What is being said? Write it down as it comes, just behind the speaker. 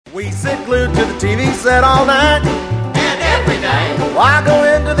We sit glued to the TV set all night and every day. Why go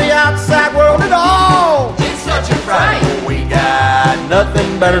into the outside world at all? It's such a fright. We got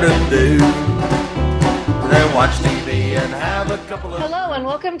nothing better to do than watch TV and have a couple of... Hello and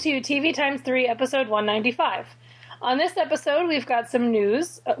welcome to TV x3 episode 195. On this episode, we've got some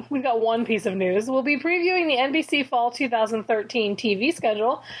news. We've got one piece of news. We'll be previewing the NBC Fall 2013 TV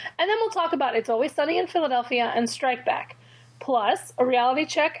schedule, and then we'll talk about It's Always Sunny in Philadelphia and Strike Back, plus a reality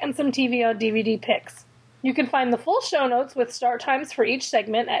check and some TV on DVD picks. You can find the full show notes with start times for each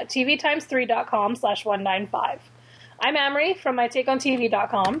segment at tvx3.com/195. I'm Amrie from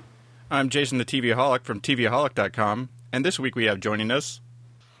mytakeontv.com. I'm Jason the TVaholic from tvaholic.com, and this week we have joining us...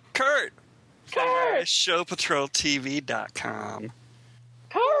 Curt! Curt! ShowPatrolTV.com.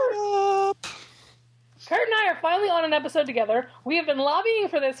 Curt! Curt and I are finally on an episode together. We have been lobbying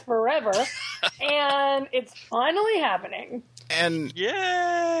for this forever, and it's finally happening. And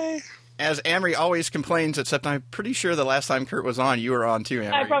yay! As Amrie always complains, except I'm pretty sure the last time Curt was on, you were on too,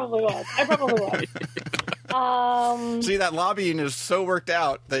 Amrie. I probably was. See, that lobbying is so worked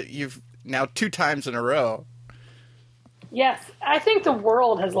out that you've now 2 times in a row. Yes, I think the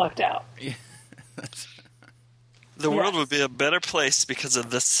world has lucked out. The world would be a better place because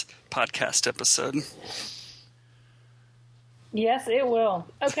of this podcast episode. Yes, it will.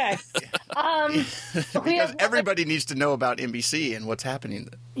 Okay. Because everybody needs to know about NBC and what's happening.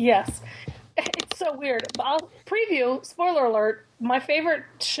 Yes. It's so weird. I'll preview, spoiler alert, my favorite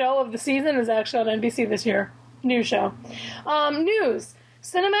show of the season is actually on NBC this year. New show. News.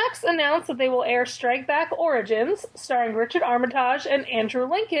 Cinemax announced that they will air Strike Back Origins, starring Richard Armitage and Andrew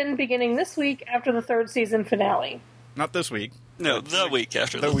Lincoln, beginning this week after the 3rd season finale. Not this week. No, the week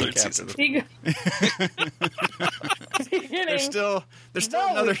after the 3rd season.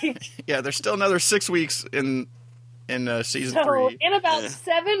 There's still another 6 weeks in season 3. So in about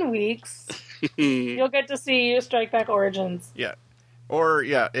 7 weeks, you'll get to see Strike Back Origins. Yeah,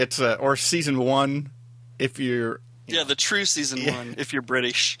 it's or season 1 if you're. Yeah, the true season 1 if you're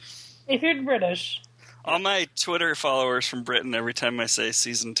British. If you're British. All my Twitter followers from Britain, every time I say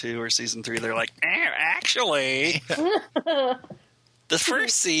season 2 or season 3, they're like, actually, the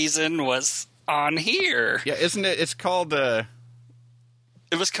first season was on here. Yeah, isn't it? It's called... It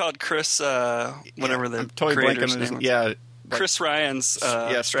was called Chris, whatever the creator's name was. Yeah. Chris Ryan's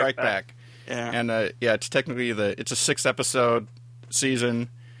Strike Back. Yeah. And, it's technically it's a 6-episode season,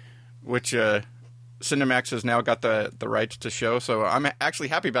 which... Cinemax has now got the rights to show, so I'm actually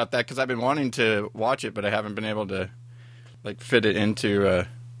happy about that because I've been wanting to watch it, but I haven't been able to fit it into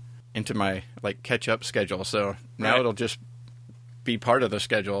my catch up schedule. So now it'll just be part of the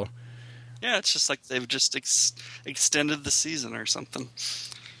schedule. Yeah, it's just like they've just extended the season or something.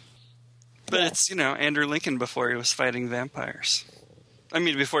 But it's Andrew Lincoln before he was fighting vampires. I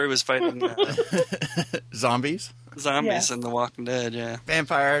mean, before he was fighting zombies. Zombies in The Walking Dead. Yeah,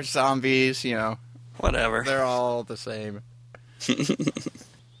 vampires, zombies. Whatever. They're all the same.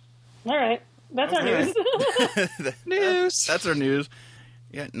 All right. That's our news. News. That's our news.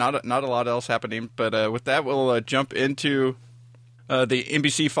 Yeah, not a lot else happening. But with that, we'll jump into the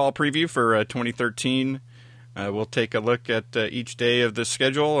NBC Fall Preview for 2013. We'll take a look at each day of the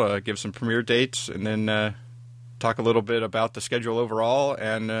schedule, give some premiere dates, and then talk a little bit about the schedule overall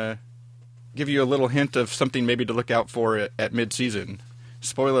and give you a little hint of something maybe to look out for at mid-season.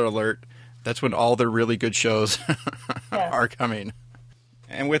 Spoiler alert. That's when all the really good shows are coming.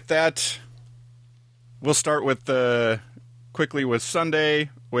 And with that, we'll start with quickly with Sunday,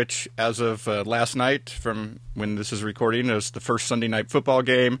 which as of last night, from when this is recording, is the first Sunday night football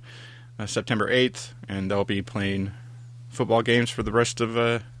game, September 8th, and they'll be playing football games for the rest of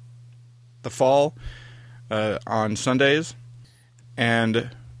the fall on Sundays.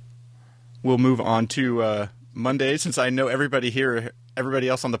 And we'll move on to Monday, since I know everybody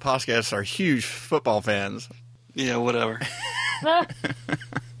else on the podcast are huge football fans. Yeah, whatever. I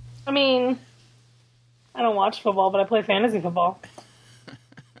mean, I don't watch football, but I play fantasy football.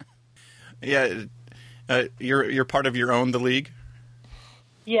 Yeah, you're part of your own the league?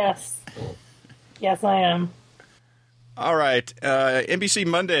 Yes. Yes, I am. All right, NBC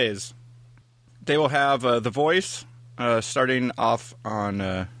Mondays. They will have The Voice starting off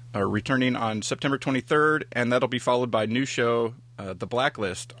on... returning on September 23rd, and that'll be followed by a new show, The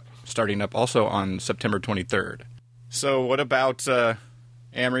Blacklist, starting up also on September 23rd. So what about,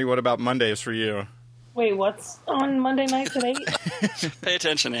 Amrie, what about Mondays for you? Wait, what's on Monday nights at 8? Pay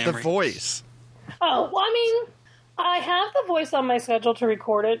attention, Amrie. The Voice. Oh, well, I mean, I have The Voice on my schedule to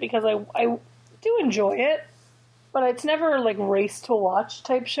record it because I do enjoy it, but it's never, race to watch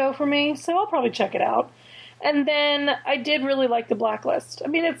type show for me, so I'll probably check it out. And then I did really like The Blacklist. I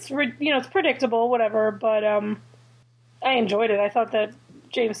mean, it's predictable, whatever, but I enjoyed it. I thought that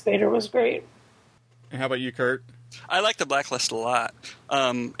James Spader was great. And how about you, Kurt? I like The Blacklist a lot,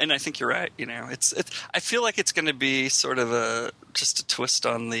 and I think you're right. It's. I feel like it's going to be sort of just a twist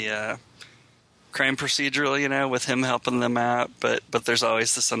on the crime procedural, with him helping them out. But there's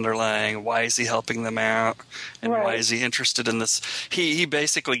always this underlying: why is he helping them out, and Right. why is he interested in this? He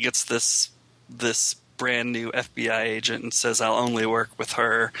basically gets this brand new FBI agent and says, "I'll only work with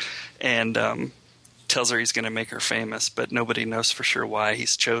her," and tells her he's going to make her famous, but nobody knows for sure why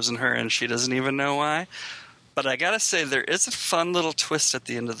he's chosen her, and she doesn't even know why. But I gotta say, there is a fun little twist at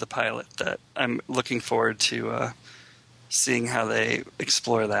the end of the pilot that I'm looking forward to seeing how they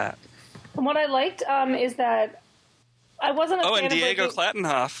explore that. And what I liked is that I wasn't a fan And Diego of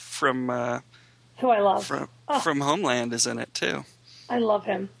Klattenhoff from who I love. from Homeland is in it too. I love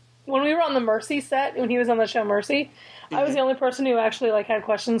him. When we were on the Mercy set, when he was on the show Mercy, I was the only person who actually had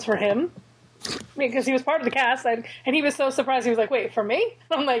questions for him. Because he was part of the cast, and he was so surprised. He was like, "Wait, for me?"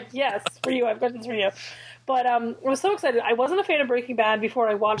 I'm like, "Yes, for you. I have questions for you." But I was so excited. I wasn't a fan of Breaking Bad before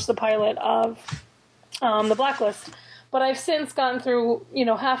I watched the pilot of The Blacklist, but I've since gone through,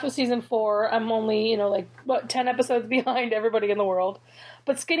 half of season 4. I'm only, 10 episodes behind everybody in the world.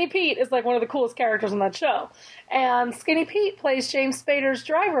 But Skinny Pete is one of the coolest characters on that show, and Skinny Pete plays James Spader's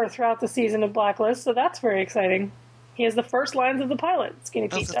driver throughout the season of Blacklist, so that's very exciting. He has the first lines of the pilot. Skinny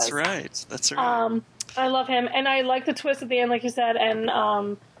Pete does. That's right. That's right. I love him, and I like the twist at the end, like you said. And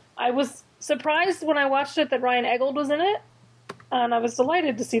I was surprised when I watched it that Ryan Eggold was in it, and I was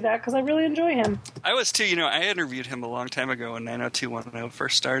delighted to see that because I really enjoy him. I was too. I interviewed him a long time ago when 90210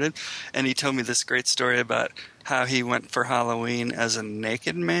 first started, and he told me this great story about how he went for Halloween as a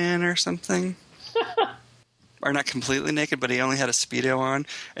naked man or something. Or not completely naked, but he only had a Speedo on,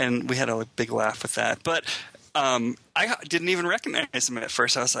 and we had a big laugh with that. But I didn't even recognize him at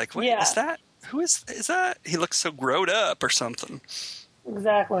first. I was like, wait, is that? Who is that? He looks so growed up or something.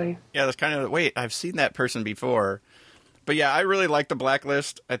 Exactly. Yeah, that's kind of, wait, I've seen that person before. But yeah, I really like The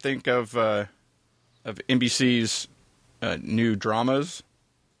Blacklist. I think of NBC's new dramas.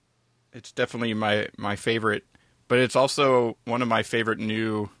 It's definitely my favorite, but it's also one of my favorite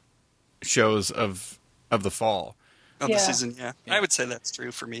new shows of the fall. Of the season, yeah. I would say that's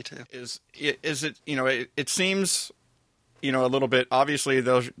true for me too. Is it? It seems, a little bit. Obviously,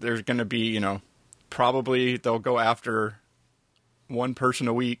 there's going to be, probably they'll go after one person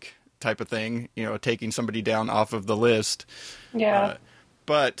a week type of thing. Taking somebody down off of the list. Yeah.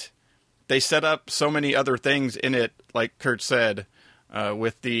 But they set up so many other things in it, like Kurt said,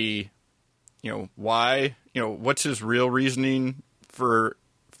 with the, why, what's his real reasoning for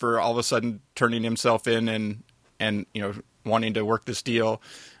all of a sudden turning himself in and wanting to work this deal.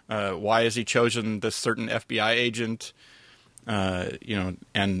 Why has he chosen this certain FBI agent?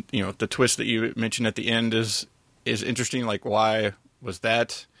 And the twist that you mentioned at the end is interesting. Like, why was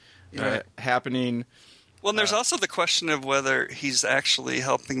that happening? Well, and there's also the question of whether he's actually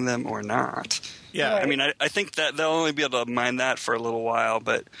helping them or not. Yeah. Right. I mean, I think that they'll only be able to mine that for a little while,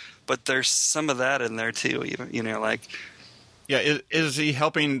 but there's some of that in there too. Even Yeah. Is he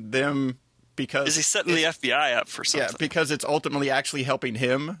helping them? Because is he setting the FBI up for something? Yeah, because it's ultimately actually helping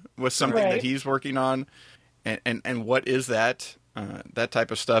him with something that he's working on, and what is that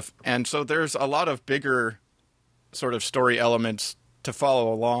type of stuff. And so there's a lot of bigger sort of story elements to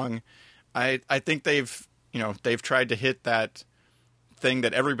follow along. I think they've tried to hit that thing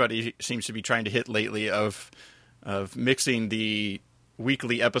that everybody seems to be trying to hit lately of mixing the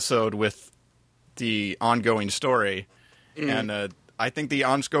weekly episode with the ongoing story, and I think the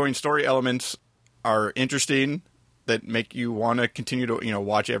ongoing story elements are interesting, that make you want to continue to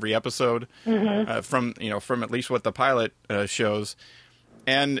watch every episode from at least what the pilot shows,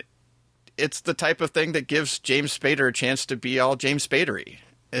 and it's the type of thing that gives James Spader a chance to be all James Spadery,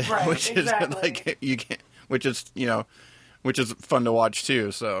 Right, which exactly. which is fun to watch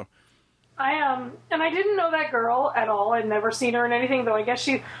too. So. And I didn't know that girl at all. I'd never seen her in anything, though I guess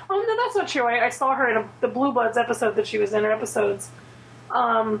she... Oh, no, that's not true. I saw her in the Blue Bloods episode that she was in, or episodes.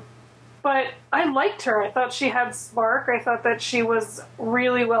 But I liked her. I thought she had spark. I thought that she was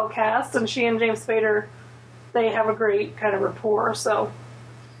really well cast, and she and James Spader, they have a great kind of rapport, so...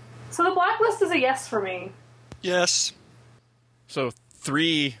 So The Blacklist is a yes for me. Yes. So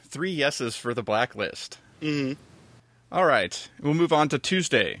three yeses for The Blacklist. Mm-hmm. All right. We'll move on to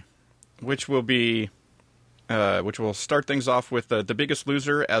Tuesday, which will start things off with The Biggest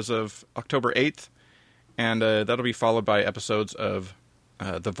Loser as of October 8th, and that'll be followed by episodes of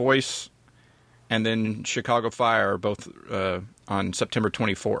The Voice and then Chicago Fire, both on September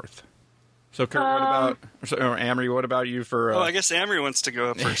 24th. So, Curt, or Amrie, what about you for... I guess Amrie wants to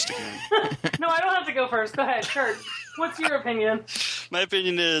go up first again. No, I don't have to go first. Go ahead, Curt. What's your opinion? My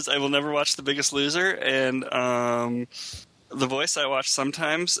opinion is I will never watch The Biggest Loser, and The Voice I watch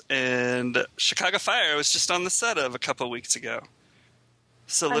sometimes, and Chicago Fire I was just on the set of a couple weeks ago.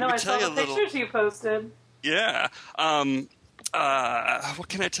 So let me tell you a little... pictures you posted. Yeah. What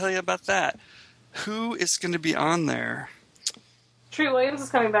can I tell you about that? Who is going to be on there? Treat Williams is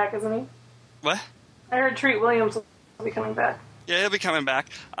coming back, isn't he? What? I heard Treat Williams will be coming back. Yeah, he'll be coming back.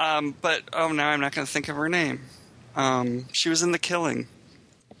 But now I'm not going to think of her name. She was in The Killing.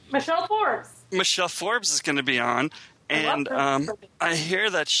 Michelle Forbes. Michelle Forbes is going to be on, and I hear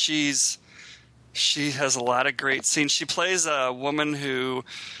that she has a lot of great scenes. She plays a woman who,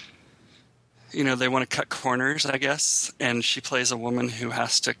 they want to cut corners, I guess, and she plays a woman who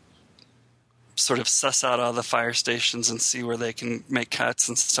has to sort of suss out all the fire stations and see where they can make cuts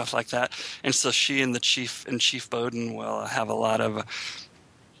and stuff like that. And so she and Chief Bowden will have a lot of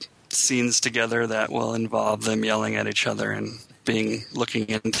scenes together that will involve them yelling at each other and looking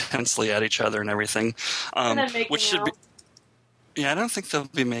intensely at each other and everything. And then making which should out. be, I don't think they'll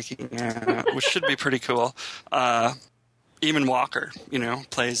be making out, which should be pretty cool. Eamon Walker,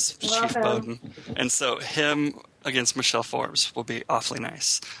 plays Chief Bowden. And so him against Michelle Forbes will be awfully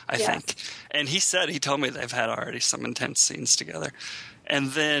nice, I think. And he told me they've had already some intense scenes together.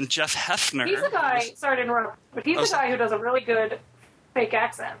 And then Jeff Hefner. He's a guy, sorry to interrupt, but he's a guy who does a really good fake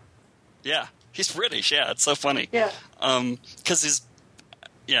accent. Yeah, he's British, it's so funny. Yeah. Because his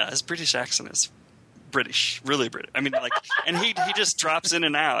British accent is British, really British. I mean, and he just drops in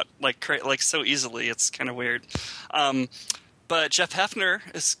and out, like so easily, it's kind of weird. But Jeff Hefner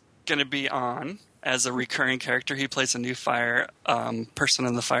is going to be on as a recurring character. He plays a new fire person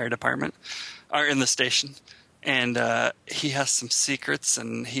in the fire department, or in the station. And he has some secrets,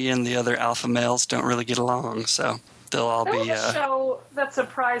 and he and the other alpha males don't really get along, so they'll all be... That was a show that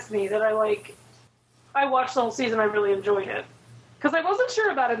surprised me that I watched the whole season, I really enjoyed it. Because I wasn't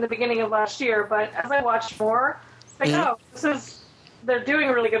sure about it in the beginning of last year, but as I watched more, they're doing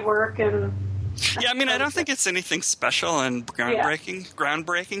really good work, and... Yeah, I mean, I don't think it's anything special and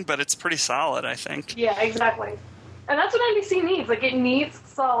groundbreaking, but it's pretty solid, I think. Yeah, exactly. And that's what NBC needs. It needs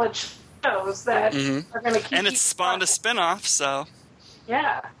solid shows that are going to keep... And it's spawned a spinoff, so...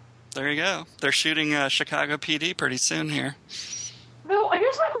 Yeah. There you go. They're shooting Chicago PD pretty soon here. No,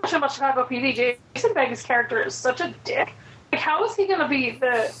 here's my question about Chicago PD. Jason Beggs' character is such a dick. How is he going to be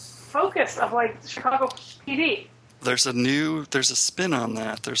the focus of, Chicago PD? There's a spin on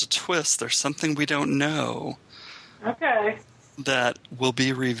that. There's a twist. There's something we don't know. Okay. That will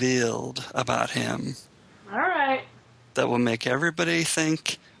be revealed about him. All right. That will make everybody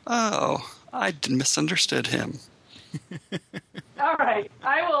think, oh, I misunderstood him. All right.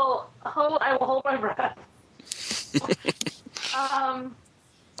 I will hold my breath. All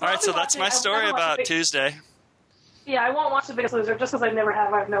right, so that's my story about Tuesday. Yeah, I won't watch The Biggest Loser just because I never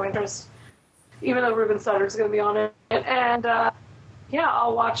have. I have no interest. Even though Ruben Sutter is going to be on it. And,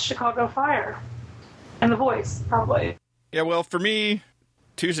 I'll watch Chicago Fire. And The Voice, probably. Yeah, well, for me,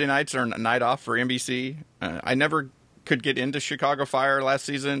 Tuesday nights are a night off for NBC. I never could get into Chicago Fire last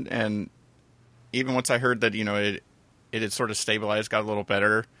season, and even once I heard that, it had sort of stabilized, got a little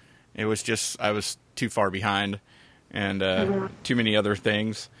better, it was just, I was too far behind, and too many other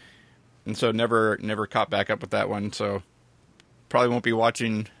things. And so never caught back up with that one, so probably won't be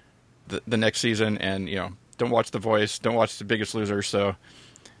watching the next season, and don't watch The Voice, don't watch The Biggest Loser. So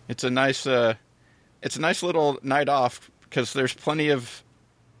it's a nice little night off because there's plenty of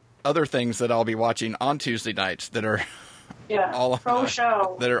other things that I'll be watching on Tuesday nights that are all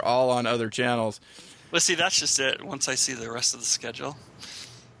on other channels. Well, see, that's just it. Once I see the rest of the schedule,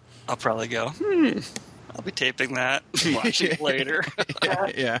 I'll probably go, I'll be taping that and watching it later.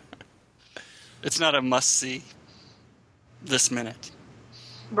 Yeah. It's not a must-see this minute.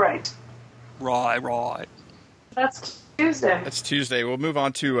 Right. Right. That's Tuesday. That's Tuesday. We'll move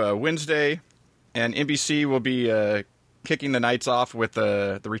on to Wednesday, and NBC will be kicking the nights off with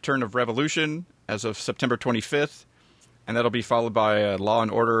the return of Revolution as of September 25th, and that'll be followed by Law &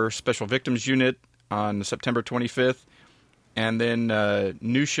 Order Special Victims Unit on September 25th, and then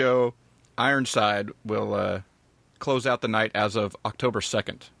new show Ironside will close out the night as of October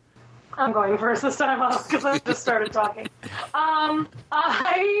 2nd. I'm going first this time off because I just started talking.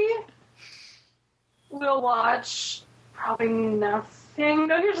 I will watch probably nothing.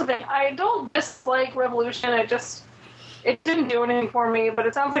 No, here's the thing. I don't dislike Revolution. It didn't do anything for me, but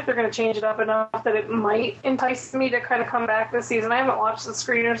it sounds like they're going to change it up enough that it might entice me to kind of come back this season. I haven't watched the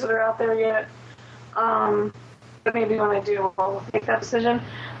screeners that are out there yet. But maybe when I do, I'll make that decision.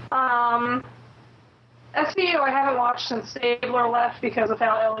 SVU I haven't watched since Stabler left because of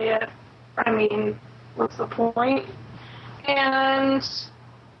Hal Elliott. I mean, what's the point? And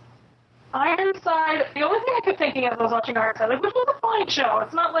Ironside, the only thing I kept thinking as I was watching Ironside, like, which was a fine show.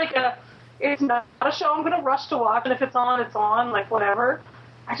 It's not a show I'm going to rush to watch, and if it's on, like, whatever.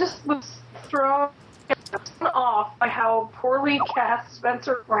 I just was thrown off by how poorly cast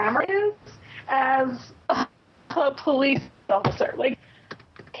Spencer Grammer is as a police officer. Like,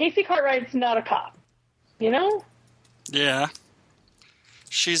 Casey Cartwright's not a cop, you know? Yeah.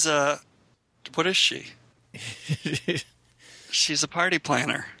 She's what is she? She's a party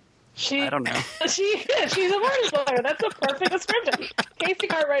planner. I don't know. She's a party planner. That's a perfect description. Casey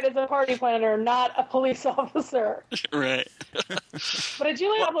Cartwright is a party planner, not a police officer. Right. But I do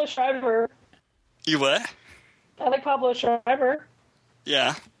like Pablo Schreiber. You what? I like Pablo Schreiber.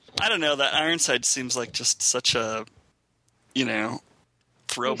 Yeah. I don't know. That Ironside seems like just such a,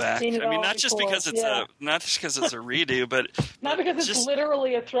 throwback. I mean, not just because it's a redo, but not because it's just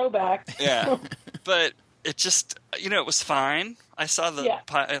literally a throwback. Yeah. But it just, it was fine. I saw the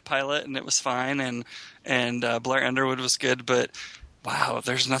pilot and it was fine, and Blair Underwood was good, but wow,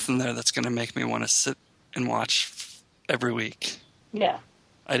 there's nothing there that's going to make me want to sit and watch every week. Yeah.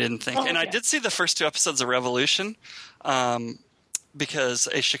 I didn't think. And I did see the first 2 episodes of Revolution, because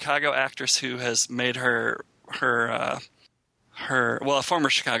a Chicago actress who has made a former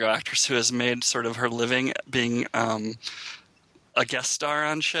Chicago actress who has made sort of her living being a guest star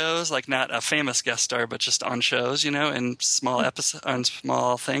on shows, like not a famous guest star, but just on shows, in small episodes, on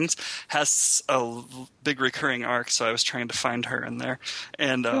small things, has a big recurring arc. So I was trying to find her in there.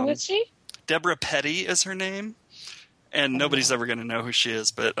 And who is she? Deborah Petty is her name, and nobody's ever going to know who she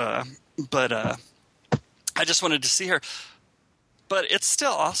is. But I just wanted to see her. But it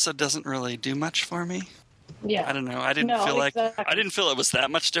still also doesn't really do much for me. Yeah, I don't know. I didn't feel it was that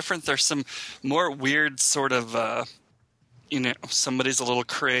much different. There's some more weird sort of. Somebody's a little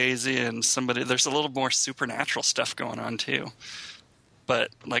crazy, and there's a little more supernatural stuff going on too.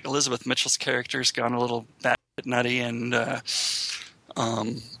 But like Elizabeth Mitchell's character's gone a little bat nutty, and there's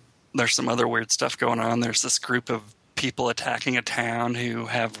some other weird stuff going on. There's this group of people attacking a town who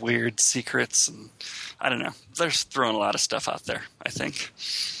have weird secrets, and I don't know. They're throwing a lot of stuff out there, I think.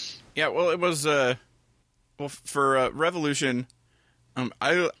 Yeah, well, it was for Revolution.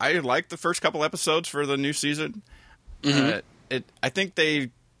 I liked the first couple episodes for the new season. Mm-hmm. I think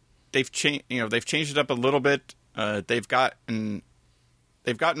they've changed. They've changed it up a little bit. They've gotten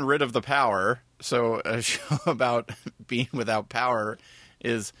rid of the power. So a show about being without power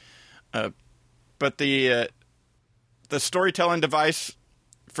is, but the storytelling device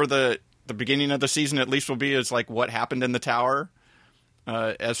for the beginning of the season at least will be is like what happened in the tower,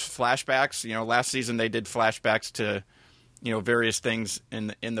 as flashbacks. Last season they did flashbacks to, various things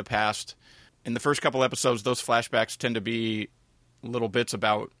in the past. In the first couple episodes, those flashbacks tend to be little bits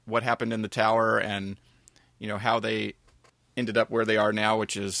about what happened in the tower and, how they ended up where they are now,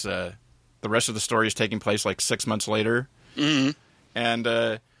 which is the rest of the story is taking place like 6 months later. Mm-hmm. And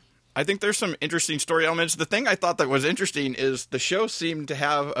I think there's some interesting story elements. The thing I thought that was interesting is the show seemed to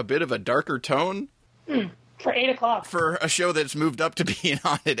have a bit of a darker tone. For 8 o'clock. For a show that's moved up to being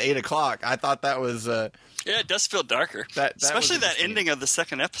on at 8 o'clock. I thought that was... yeah, it does feel darker. Especially that ending of the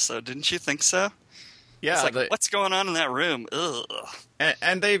second episode. Didn't you think so? Yeah. It's like, what's going on in that room? Ugh.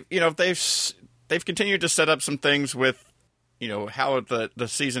 And they've continued to set up some things with, how the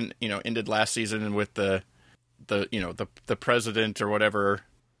season, ended last season, and with the president or whatever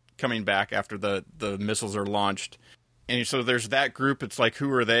coming back after the missiles are launched. And so there's that group. It's like,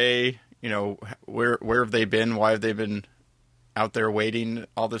 who are they? Where have they been? Why have they been out there waiting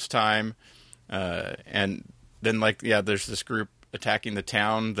all this time? And then there's this group attacking the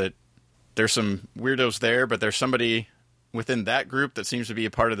town that there's some weirdos there, but there's somebody within that group that seems to be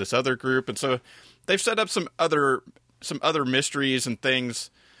a part of this other group. And so they've set up some other mysteries and things.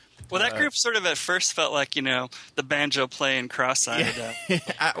 Well, that group sort of at first felt like, the banjo playing cross-eyed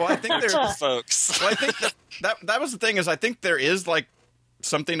I think folks. Well, I think that was the thing is I think there is like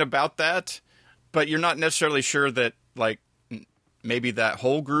something about that, but you're not necessarily sure that like maybe that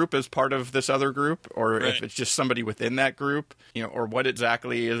whole group is part of this other group, or right. If it's just somebody within that group, or what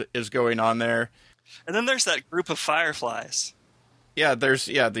exactly is going on there. And then there's that group of fireflies. Yeah,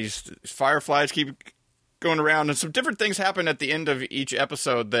 these fireflies keep going around, and some different things happen at the end of each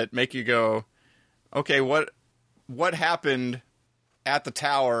episode that make you go, okay, what happened at the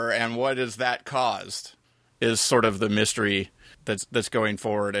tower, and what is that caused? Is sort of the mystery that's going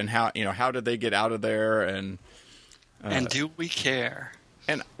forward, and how did they get out of there, and do we care?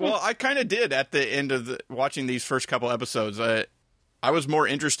 And well, I kind of did at the end of watching these first couple episodes. I was more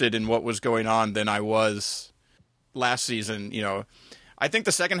interested in what was going on than I was last season. I think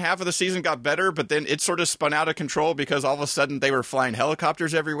the second half of the season got better, but then it sort of spun out of control because all of a sudden they were flying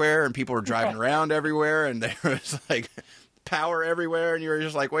helicopters everywhere and people were driving around everywhere and there was like power everywhere. And you were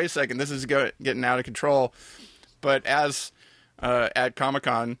just like, wait a second, this is getting out of control. But as at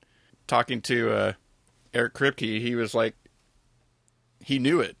Comic-Con talking to Eric Kripke, he was like, he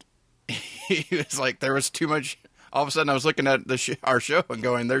knew it. He was like, there was too much. All of a sudden I was looking at our show and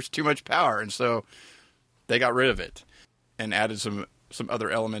going, there's too much power. And so they got rid of it and added some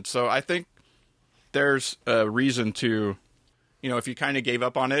other elements. So I think there's a reason to, if you kind of gave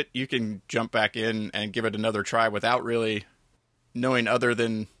up on it, you can jump back in and give it another try without really knowing other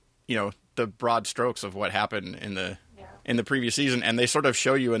than, the broad strokes of what happened in the previous season. And they sort of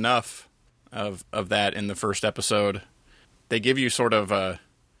show you enough of that in the first episode. They give you sort of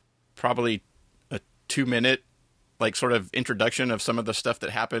probably a 2-minute, like, sort of introduction of some of the stuff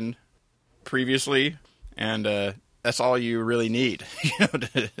that happened previously. And, that's all you really need,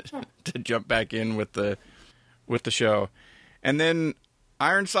 to jump back in with the show. And then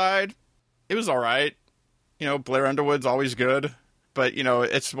Ironside, it was all right. Blair Underwood's always good, but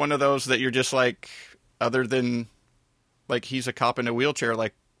it's one of those that you're just like, other than like he's a cop in a wheelchair,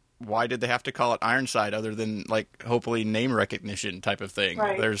 like why did they have to call it Ironside other than like hopefully name recognition type of thing?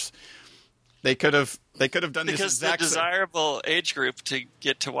 Right. They could have done this because exact the desirable age group to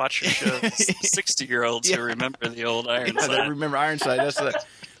get to watch your show is 60-year-olds who remember the old Ironside. Yeah, they remember Ironside.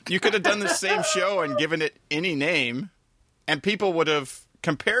 You could have done the same show and given it any name, and people would have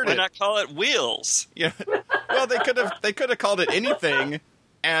compared it. Why not call it Wheels? Yeah. Well, they could have called it anything,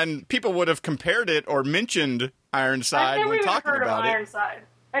 and people would have compared it or mentioned Ironside I've never when even talking heard about of it. Ironside.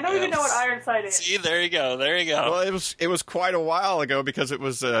 I don't even know what Ironside is. See, there you go. Well, it was quite a while ago because it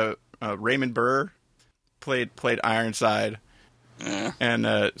was Raymond Burr played Ironside,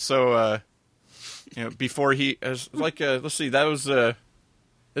 and so before he was like let's see, that was it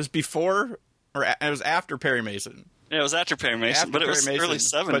was before or it was after Perry Mason. Yeah, it was after Perry Mason, but it was early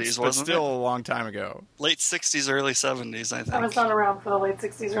 70s, but wasn't still it? a long time ago. Late 60s, early 70s, I think. I was not around for the late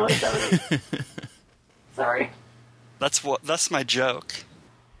 60s, early 70s. Sorry. That's my joke.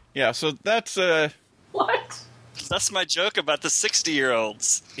 Yeah, so that's What? That's my joke about the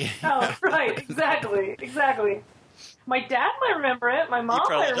 60-year-olds. Oh, right. Exactly. My dad might remember it. My mom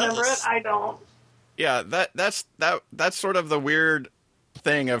might remember it. I don't. Yeah, that's sort of the weird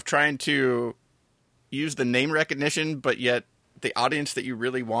thing of trying to use the name recognition, but yet the audience that you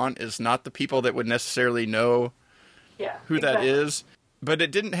really want is not the people that would necessarily know who that is. But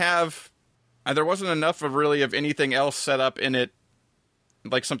it didn't have... there wasn't enough of anything else set up in it,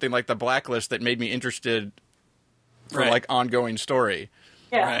 like something like The Blacklist, that made me interested for like ongoing story.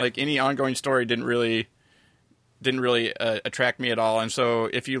 Yeah. Right. Like any ongoing story didn't really attract me at all. And so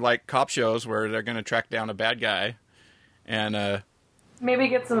if you like cop shows where they're going to track down a bad guy and maybe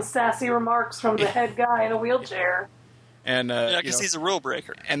get some sassy remarks from the head guy in a wheelchair. and because he's a rule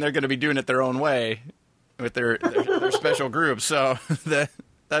breaker. and they're going to be doing it their own way with their special group. So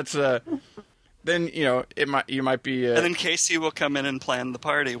that's then you might be and then Casey will come in and plan the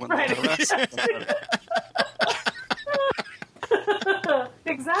party when they arrest somebody.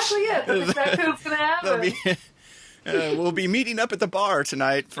 Exactly it. That's exactly what's going to happen. We'll be meeting up at the bar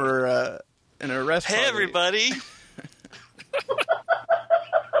tonight for an arrest Hey, party. everybody.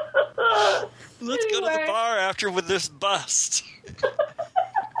 Let's go to the bar after with this bust.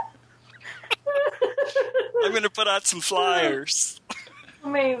 I'm going to put out some flyers.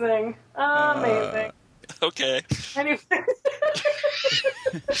 Amazing. Okay. Anyway.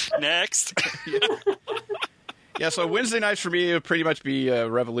 Next. Yeah, so Wednesday nights for me would pretty much be a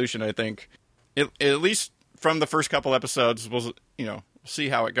revolution, I think. At least from the first couple episodes, we'll see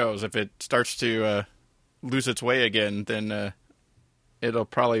how it goes. If it starts to lose its way again, then it'll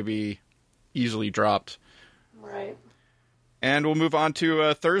probably be easily dropped. Right. And we'll move on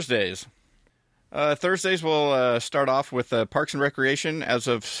to Thursdays. Thursdays will start off with Parks and Recreation as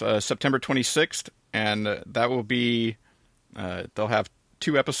of September 26th, and that will be, they'll have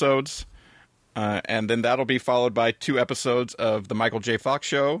 2 episodes, and then that'll be followed by 2 episodes of The Michael J. Fox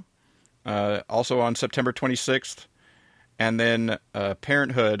Show, also on September 26th, and then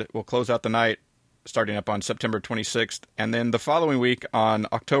Parenthood will close out the night starting up on September 26th, and then the following week on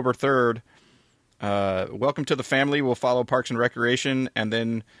October 3rd, Welcome to the Family will follow Parks and Recreation, and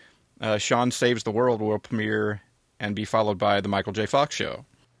then Sean Saves the World will premiere and be followed by The Michael J. Fox Show.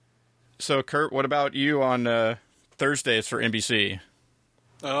 So, Kurt, what about you on Thursdays for NBC?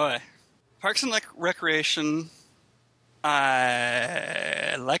 Oh, Parks and Recreation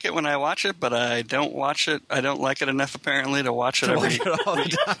I like it when I watch it, but I don't watch it. I don't like it enough, apparently, to watch it every Watch it all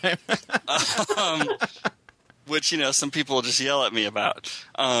the time. which, some people just yell at me about.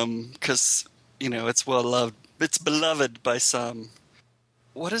 Because, it's well-loved. It's beloved by some.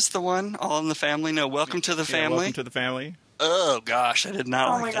 What is the one? All in the Family? No, Welcome to the Family? Welcome to the Family. Oh, gosh, I did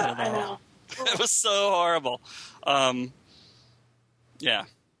not like that God, at all. I know. It was so horrible. Yeah.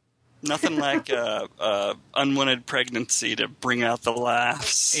 Nothing like unwanted pregnancy to bring out the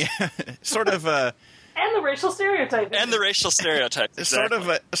laughs. Yeah, sort of And the racial stereotyping. And the racial stereotypes.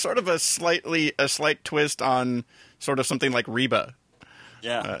 Exactly. sort of a slight twist on sort of something like Reba.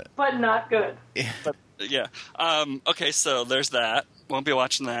 Yeah. but not good. But, yeah. Okay, so there's that. Won't be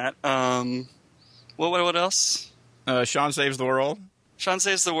watching that. What else? Sean Saves the World. Sean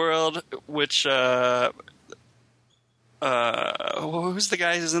Saves the World, which who's the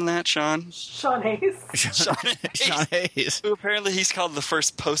guy who's in that? Sean Hayes. Sean Sean Hayes. Who apparently he's called the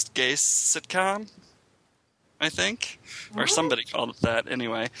first post-gay sitcom, I think, or somebody called it that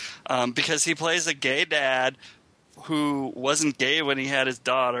anyway, because he plays a gay dad who wasn't gay when he had his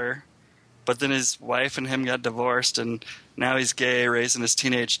daughter, but then his wife and him got divorced, and now he's gay, raising his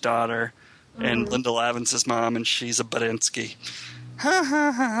teenage daughter, and Linda Lavin's his mom, and she's a Budinsky. Ha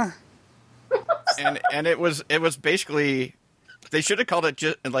ha ha. and it was basically, they should have called it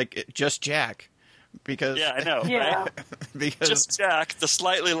just Jack, because Yeah, I know. Yeah. Right? because Just Jack, the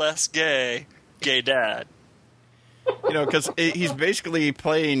slightly less gay dad. because he's basically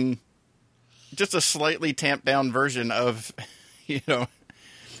playing just a slightly tamped down version of his Yeah,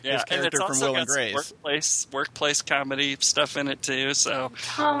 and character it's from also Will got and Grace. some workplace comedy stuff in it too. So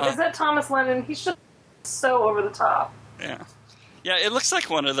Is that Thomas Lennon? He's just so over the top. yeah. Yeah, it looks like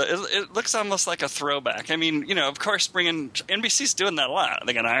one of the. It looks almost like a throwback. I mean, of course, NBC's doing that a lot.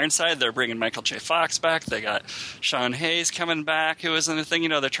 They got Ironside. They're bringing Michael J. Fox back. They got Sean Hayes coming back, who was in the thing.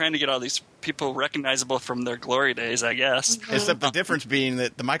 They're trying to get all these people recognizable from their glory days, I guess. Except the difference being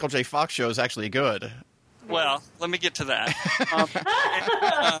that the Michael J. Fox show is actually good. Well, let me get to that.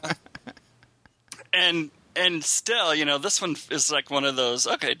 And still, this one is like one of those.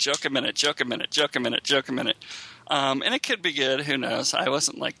 Okay, joke a minute, joke a minute, joke a minute, joke a minute. And it could be good. Who knows? I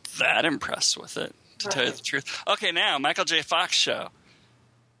wasn't that impressed with it, to tell you the truth. Okay, now Michael J. Fox show.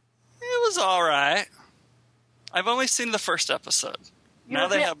 It was all right. I've only seen the first episode. Now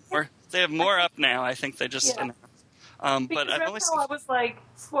they have more. They have more up now. I think they just announced. But I've only seen. I was like,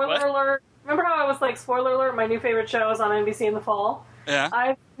 spoiler alert. Remember how I was like, spoiler alert? My new favorite show is on NBC in the fall. Yeah.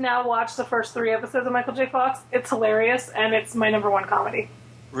 I've now watched the first 3 episodes of Michael J. Fox. It's hilarious, and it's my #1 comedy.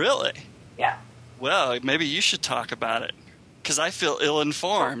 Really? Yeah. Well, maybe you should talk about it, because I feel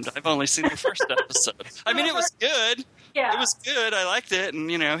ill-informed. I've only seen the first episode. I mean, it was good. Yeah. It was good. I liked it, and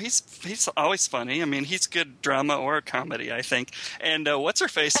he's always funny. I mean, he's good drama or comedy, I think. And what's her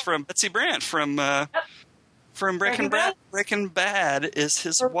face from Betsy Brandt from Breaking Bad? Breaking Bad is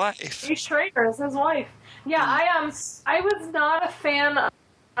his wife. Lee Schrader is his wife. Yeah, I was not a fan of.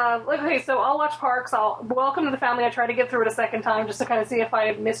 Okay, so I'll watch Parks. Welcome to the Family. I tried to get through it a second time just to kind of see if I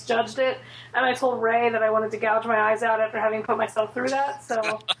had misjudged it, and I told Ray that I wanted to gouge my eyes out after having put myself through that.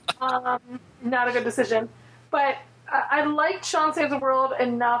 So, not a good decision. But I liked Sean Saves the World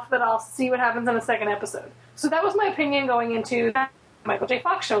enough that I'll see what happens in the second episode. So that was my opinion going into that Michael J.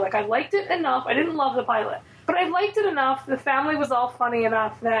 Fox show. I liked it enough. I didn't love the pilot, but I liked it enough. The family was all funny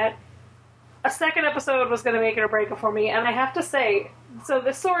enough that a second episode was going to make it or break it for me. And I have to say, so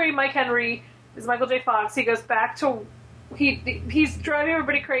the story, Mike Henry is Michael J. Fox. He goes back to, he's driving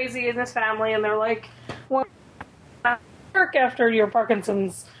everybody crazy in his family, and they're like, well, work after your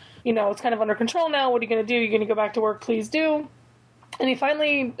Parkinson's, it's kind of under control now. What are you going to do? You're going to go back to work? Please do. And he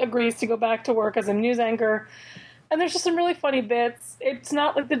finally agrees to go back to work as a news anchor. And there's just some really funny bits. It's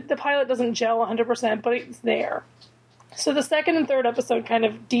not like the pilot doesn't gel 100%, but it's there. So the second and third episode kind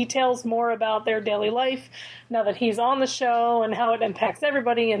of details more about their daily life now that he's on the show and how it impacts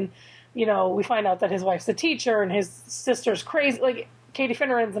everybody. And, we find out that his wife's a teacher and his sister's crazy. Like, Katie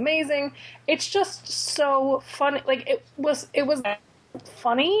Finneran's amazing. It's just so funny. Like, it was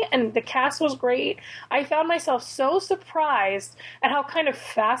funny, and the cast was great. I found myself so surprised at how kind of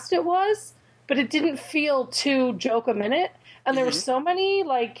fast it was, but it didn't feel too joke a minute. And there were so many,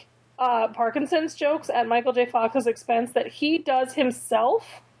 Parkinson's jokes at Michael J. Fox's expense that he does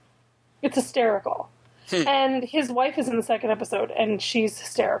himself. It's hysterical. And his wife is in the second episode, and she's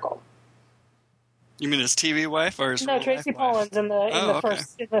hysterical. You mean his TV wife or his No, Tracy Pollan's in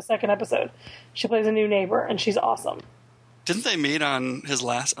the second episode. She plays a new neighbor, and she's awesome. Didn't they meet on his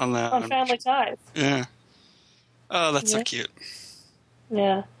on Family Ties? Yeah. Oh, that's so cute.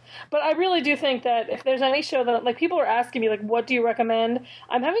 Yeah. But I really do think that if there's any show that, like, people are asking me, like, what do you recommend?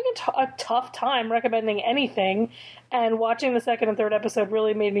 I'm having a tough time recommending anything, and watching the second and third episode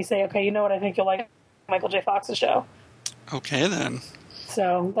really made me say, okay, you know what, I think you'll like Michael J. Fox's show. Okay, then.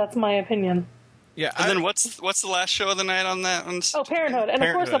 So that's my opinion. Yeah. And then what's the last show of the night on that one? Oh, Parenthood. And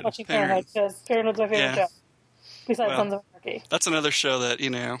of course I'm watching Parenthood, because Parenthood's my favorite show. Besides Sons of Anarchy. That's another show that,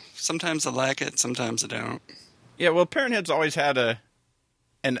 sometimes I like it, sometimes I don't. Yeah, well, Parenthood's always had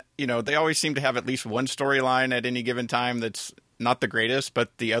they always seem to have at least one storyline at any given time that's not the greatest,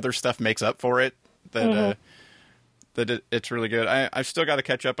 but the other stuff makes up for it. It's really good. I've still got to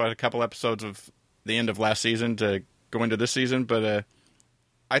catch up on a couple episodes of the end of last season to go into this season, but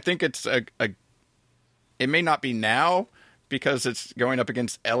I think it's it may not be now because it's going up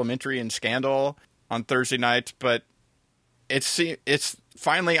against Elementary and Scandal on Thursday nights, but it's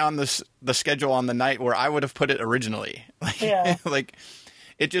finally on the schedule on the night where I would have put it originally. Like,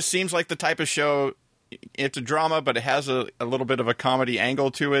 it just seems like the type of show. It's a drama, but it has a little bit of a comedy angle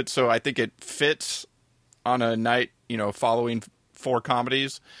to it, so I think it fits on a night, following 4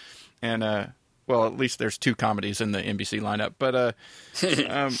 comedies, and well, at least there's 2 comedies in the NBC lineup.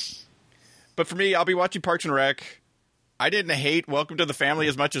 But for me, I'll be watching Parks and Rec. I didn't hate Welcome to the Family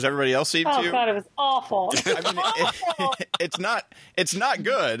as much as everybody else seemed to. Oh God, it was awful. It's not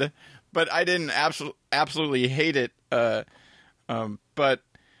good, but I didn't absolutely hate it. But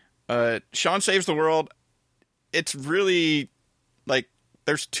Sean Saves the World. It's really like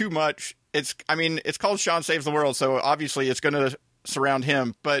there's too much. It's called Sean Saves the World, so obviously it's going to surround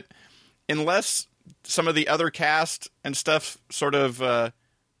him. But unless some of the other cast and stuff sort of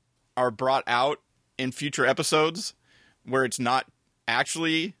are brought out in future episodes, where it's not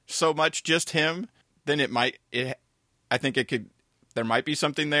actually so much just him, then I think there might be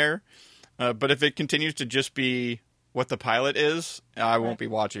something there. But if it continues to just be what the pilot is, I won't be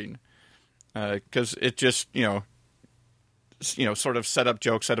watching. Because it just, sort of set up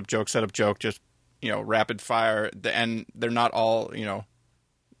joke, just, rapid fire. And they're not all,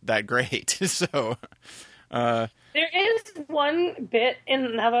 that great. So, there is one bit,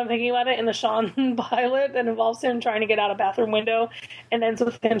 now that I'm thinking about it, in the Sean pilot that involves him trying to get out a bathroom window and ends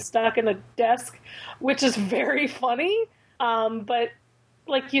with him stuck in the desk, which is very funny. But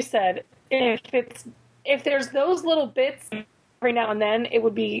like you said, if there's those little bits every now and then, it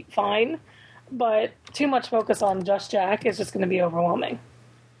would be fine. But too much focus on just Jack is just going to be overwhelming.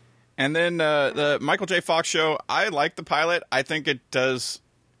 And then the Michael J. Fox show, I like the pilot. I think it does.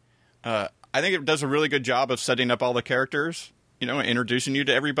 I think it does a really good job of setting up all the characters, introducing you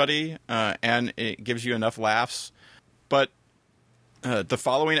to everybody, and it gives you enough laughs. But the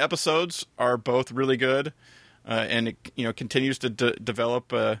following episodes are both really good, and it continues to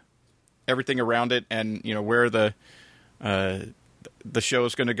develop everything around it, and where the show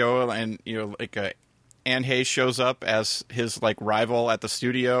is going to go, and Anne Hayes shows up as his rival at the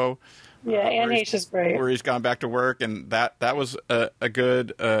studio. Yeah, Anne Hayes is great. Where he's gone back to work, and that was a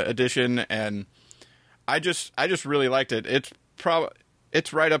good addition, and I just really liked it.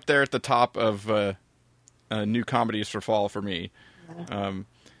 It's right up there at the top of new comedies for fall for me.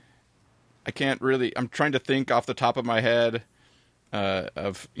 I can't really. I'm trying to think off the top of my head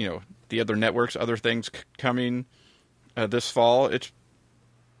of the other networks, other things coming this fall.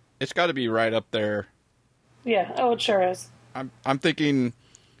 It's got to be right up there. Yeah. Oh, it sure is. I'm thinking.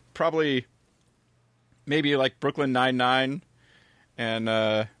 Probably, maybe like Brooklyn Nine-Nine, and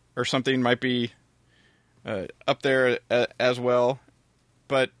or something might be up there as well.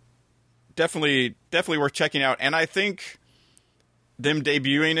 But definitely worth checking out. And I think them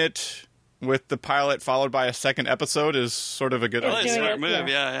debuting it with the pilot followed by a second episode is sort of a good idea. Smart move,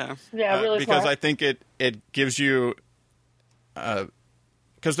 yeah. Yeah, really because smart. I think it gives you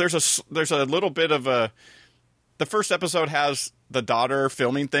because there's a little bit of a. The first episode has the daughter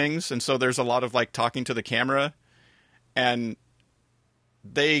filming things, and so there's a lot of talking to the camera, and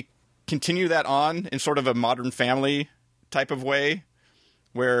they continue that on in sort of a Modern Family type of way,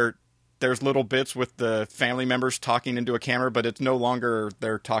 where there's little bits with the family members talking into a camera, but it's no longer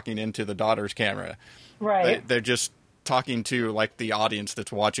they're talking into the daughter's camera. Right. They're just talking to the audience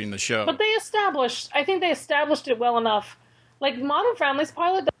that's watching the show. But I think they established it well enough. Modern Family's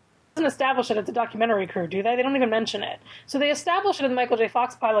pilot doesn't establish it at the documentary crew, do they? They don't even mention it. So they establish it in the Michael J.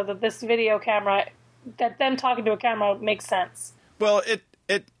 Fox pilot that this video camera, that them talking to a camera makes sense. Well,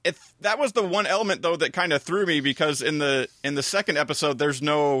 that was the one element though that kind of threw me, because in the second episode there's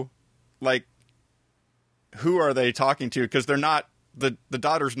no who are they talking to, because they're not the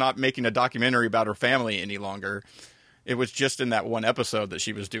daughter's not making a documentary about her family any longer. It was just in that one episode that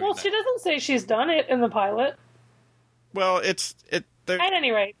she was doing. Well, she doesn't say she's done it in the pilot. Well, At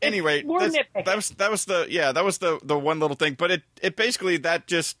any rate, we're nitpicking. That was the one little thing. But it basically that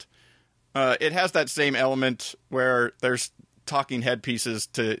just it has that same element where there's talking head pieces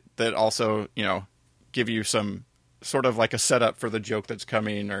that also give you some sort of like a setup for the joke that's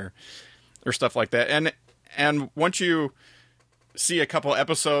coming or stuff like that. And once you see a couple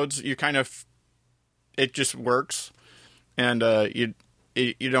episodes, you kind of it just works, and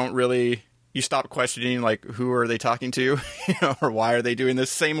you don't really. You stop questioning, like, who are they talking to, or why are they doing this?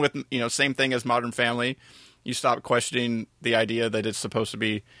 Same with, same thing as Modern Family. You stop questioning the idea that it's supposed to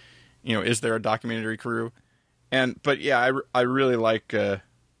be, is there a documentary crew? But yeah, I really like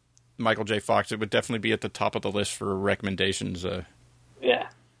Michael J. Fox. It would definitely be at the top of the list for recommendations. Yeah.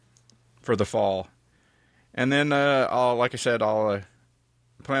 For the fall, and then like I said, I'll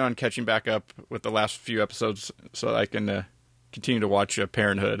plan on catching back up with the last few episodes so I can continue to watch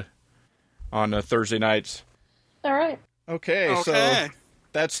Parenthood on Thursday nights. All right. Okay, so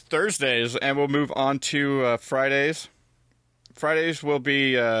that's Thursdays, and we'll move on to Fridays. Fridays will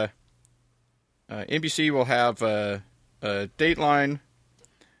be NBC will have Dateline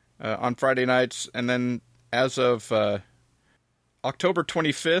on Friday nights, and then as of October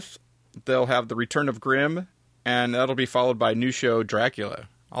 25th, they'll have The Return of Grimm, and that'll be followed by new show Dracula,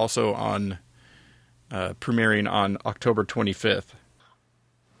 also on premiering on October 25th.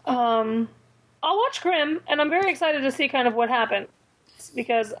 I'll watch Grimm, and I'm very excited to see kind of what happened,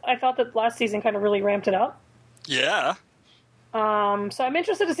 because I thought that last season kind of really ramped it up. Yeah. So I'm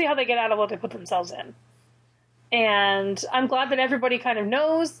interested to see how they get out of what they put themselves in. And I'm glad that everybody kind of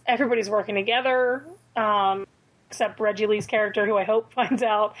knows, everybody's working together, except Reggie Lee's character, who I hope finds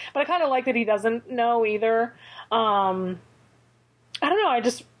out. But I kind of like that he doesn't know either. I don't know,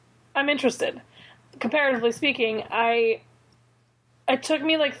 I'm interested. Comparatively speaking, it took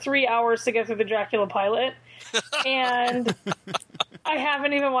me like 3 hours to get through the Dracula pilot, and I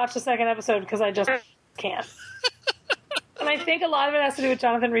haven't even watched the second episode because I just can't. And I think a lot of it has to do with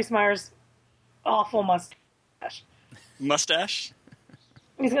Jonathan Rhys-Meyer's awful mustache. Mustache?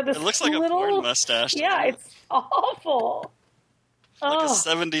 He's got this It looks like a porn mustache. Yeah, it's awful. Like a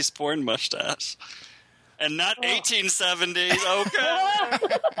 70s porn mustache. And not 1870s, okay?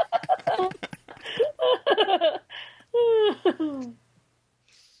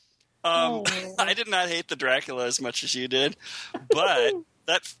 I did not hate the Dracula as much as you did, but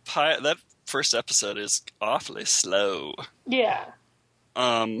that first episode is awfully slow. Yeah.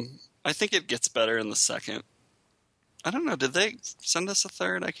 I think it gets better in the second. I don't know. Did they send us a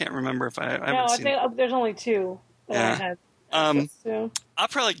third? I can't remember if I haven't seen it. There's only two that I had. I'll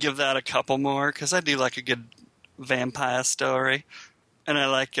probably give that a couple more because I do like a good vampire story, and I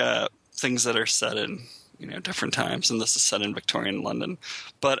like things that are set in different times, and this is set in Victorian London.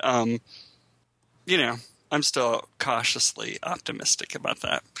 But I'm still cautiously optimistic about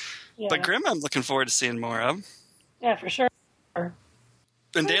that. Yeah. But Grimm, I'm looking forward to seeing more of. Yeah, for sure. And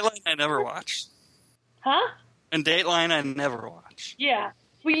Dateline, I never watched. Huh? And Dateline, I never watched. Yeah.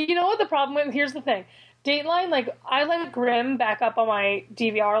 Well, you know what the problem is? Here's the thing. Dateline, I let Grimm back up on my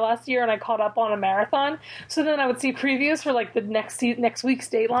DVR last year, and I caught up on a marathon. So then I would see previews for the next week's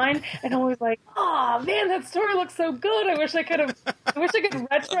Dateline, and I was like, "Oh man, that story looks so good! I wish I could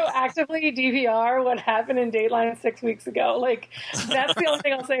retroactively DVR what happened in Dateline 6 weeks ago." That's the only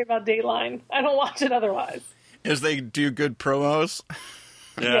thing I'll say about Dateline. I don't watch it otherwise. Is they do good promos.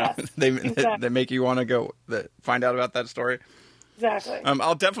 Yeah, exactly. They make you want to go find out about that story. Exactly.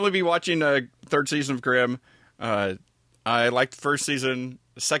 I'll definitely be watching third season of Grimm. I liked the first season.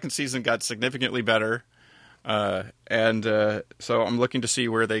 The second season got significantly better, and so I'm looking to see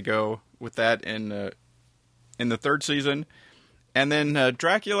where they go with that in the third season. And then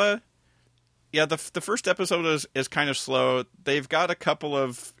Dracula. Yeah, the first episode is kind of slow. They've got a couple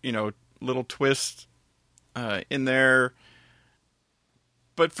of little twists in there,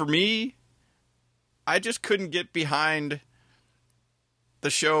 but for me, I just couldn't get behind the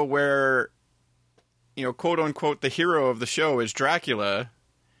show where, quote unquote, the hero of the show is Dracula,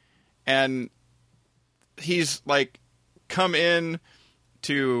 and he's come in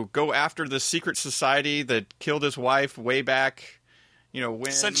to go after the secret society that killed his wife way back,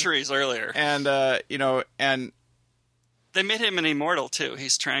 when centuries earlier, and and they made him an immortal too.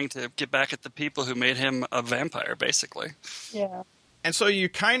 He's trying to get back at the people who made him a vampire, basically. Yeah, And so you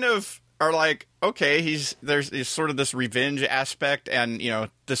kind of are like, okay, there's sort of this revenge aspect, and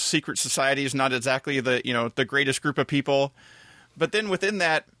the secret society is not exactly the greatest group of people, but then within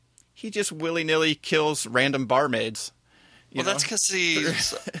that, he just willy-nilly kills random barmaids. Well, that's because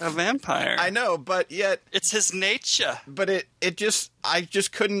he's a vampire. I know, but yet it's his nature. But I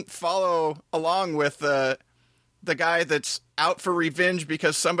just couldn't follow along with the guy that's out for revenge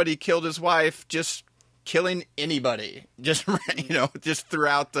because somebody killed his wife, just killing anybody, just just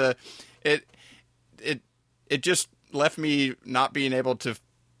throughout the it just left me not being able to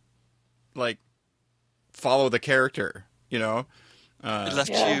like follow the character, It left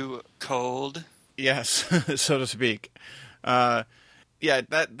you cold. Yes, so to speak. That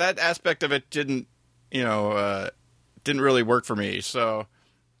aspect of it didn't really work for me. So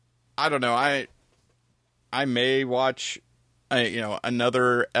I don't know. I may watch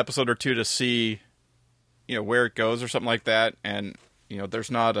another episode or two to see where it goes or something like that. And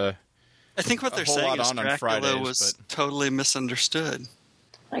there's not I think what they're saying is Dracula was totally misunderstood.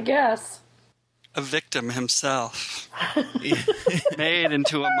 I guess. A victim himself. Made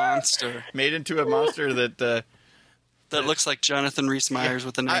into a monster. Made into a monster that looks like Jonathan Rhys-Meyers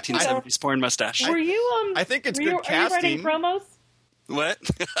with a 1970s porn mustache. Were you I think it's good casting. Are you writing promos? What?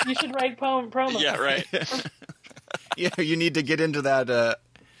 You should write promos. Yeah, right. Yeah, you need to get into that.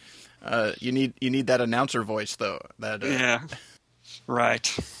 You need that announcer voice though. Yeah.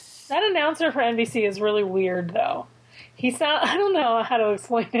 Right. That announcer for NBC is really weird though. I don't know how to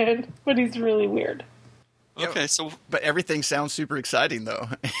explain it, but he's really weird. Okay, but everything sounds super exciting though.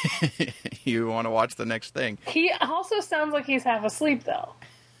 You want to watch the next thing. He also sounds like he's half asleep though.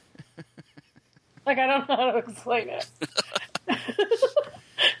 Like I don't know how to explain it.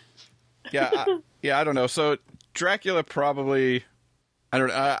 I don't know. So Dracula probably, I don't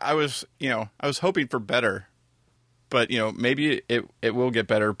know. I was hoping for better, but maybe it will get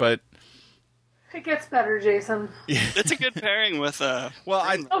better. But it gets better, Jason. It's a good pairing with I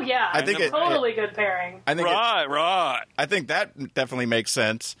think totally good pairing. I think right. I think that definitely makes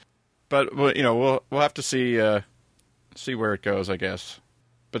sense. But we'll have to see where it goes, I guess.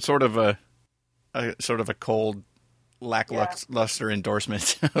 But sort of a cold, lackluster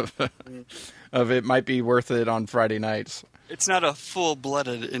endorsement of it might be worth it on Friday nights. It's not a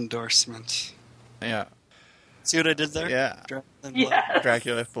full-blooded endorsement. Yeah. See what I did there? Yeah. Yes.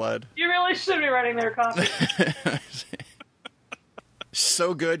 Dracula blood. You really should be writing their copy.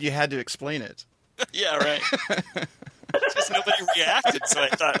 So good you had to explain it. Yeah, right. Just nobody reacted, so I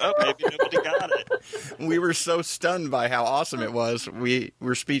thought, maybe nobody got it. We were so stunned by how awesome it was, we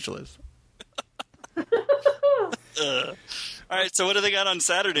were speechless. All right, so what do they got on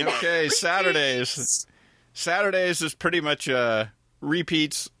Saturday? Okay, Saturdays. Saturdays is pretty much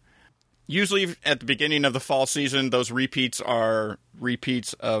repeats. Usually at the beginning of the fall season, those repeats are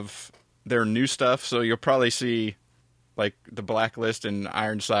repeats of their new stuff. So you'll probably see like The Blacklist and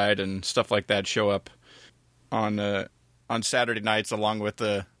Ironside and stuff like that show up on Saturday nights, along with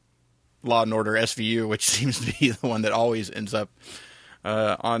the Law and Order SVU, which seems to be the one that always ends up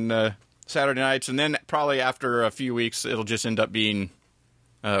on Saturday nights. And then probably after a few weeks, it'll just end up being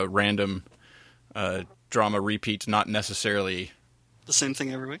random drama repeats, not necessarily the same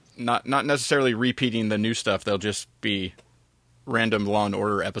thing every week. Not necessarily repeating the new stuff. They'll just be random Law and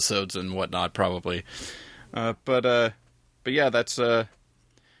Order episodes and whatnot, probably. But yeah, that's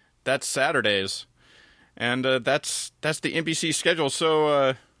Saturdays, and that's the NBC schedule.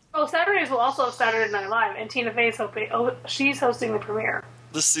 So Saturdays will also have Saturday Night Live, and Tina Fey's she's hosting the premiere.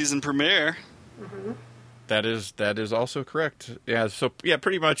 The season premiere. Mm-hmm. That is also correct. Yeah. So yeah,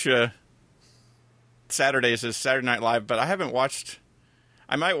 pretty much Saturdays is Saturday Night Live, but I haven't watched.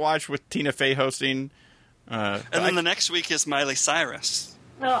 I might watch with Tina Fey hosting. And then the next week is Miley Cyrus.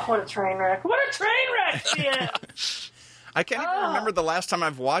 Oh, what a train wreck. What a train wreck she is! I can't even remember the last time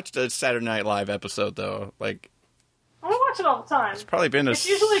I've watched a Saturday Night Live episode, though. Like, I watch it all the time. It's probably been It's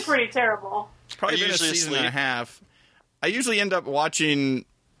usually pretty terrible. It's probably been a season and a half. I usually end up watching...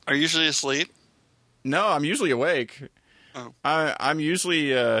 Are you usually asleep? No, I'm usually awake. Oh. I'm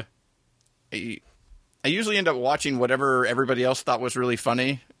usually... I usually end up watching whatever everybody else thought was really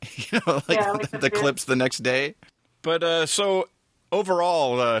funny. Like the clips the next day. But so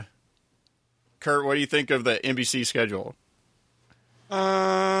overall, Curt, what do you think of the NBC schedule?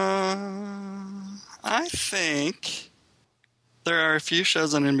 I think there are a few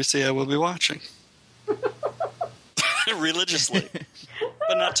shows on NBC I will be watching. Religiously.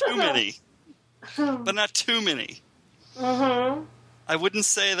 But not too many. Mm-hmm. I wouldn't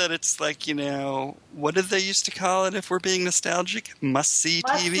say that it's like, what did they used to call it if we're being nostalgic? Must-see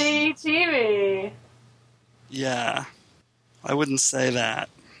TV? Must-see TV. Yeah. I wouldn't say that.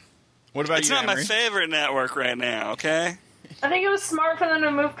 What about It's you, not my Amrie? favorite network right now, okay? I think it was smart for them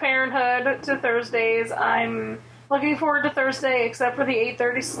to move Parenthood to Thursdays. I'm looking forward to Thursday, except for the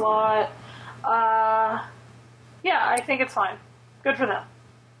 8:30 slot. Yeah, I think it's fine. Good for them.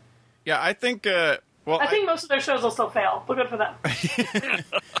 Yeah, I think Well, I think most of their shows will still fail, but good for them.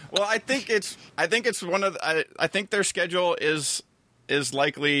 Well, I think it's one of I think their schedule is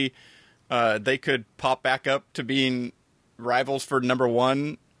likely they could pop back up to being rivals for number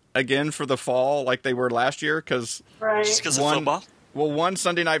one again for the fall like they were last year because Right. Just because of football? Well, one,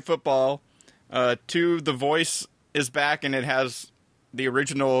 Sunday Night Football. Two, The Voice is back and it has the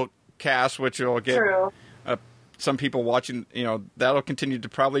original cast, which will get True. some people watching. That'll continue to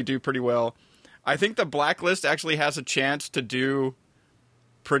probably do pretty well. I think The Blacklist actually has a chance to do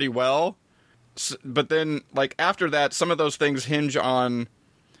pretty well. But then, like, after that, some of those things hinge on,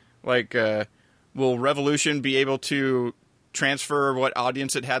 like, will Revolution be able to transfer what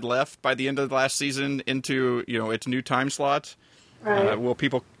audience it had left by the end of the last season into, its new time slots? Right.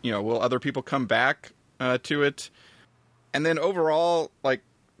 Will other people come back to it? And then overall, like,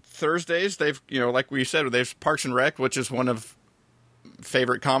 Thursdays, they've, like we said, there's Parks and Rec, which is one of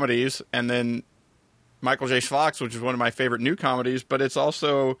favorite comedies, and then Michael J. Fox, which is one of my favorite new comedies, but it's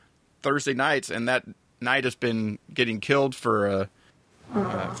also Thursday nights, and that night has been getting killed for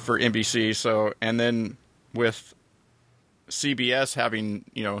NBC. So, and then with CBS having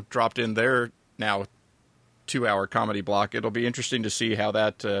dropped in their now 2-hour comedy block, it'll be interesting to see how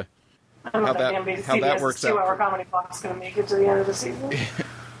that how that works out. 2-hour comedy block's going to make it to the end of the season.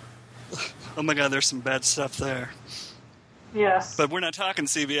 Oh my God, there's some bad stuff there. Yes. But we're not talking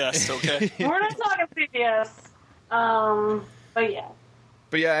CBS, okay? We're not talking CBS. But yeah.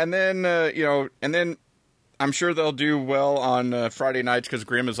 But yeah, and then I'm sure they'll do well on Friday nights because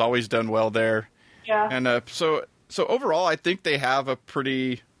Grimm has always done well there. Yeah. And so overall, I think they have a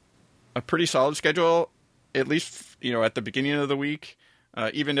pretty solid schedule, at least at the beginning of the week.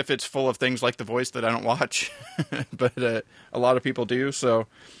 Even if it's full of things like The Voice that I don't watch, but a lot of people do. So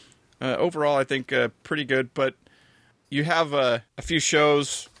overall, I think pretty good. But you have a few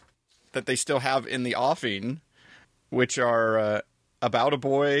shows that they still have in the offing, which are About a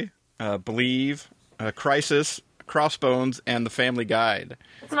Boy, Believe, Crisis, Crossbones, and The Family Guide.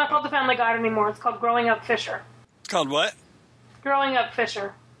 It's not called The Family Guide anymore. It's called Growing Up Fisher. Called what? Growing Up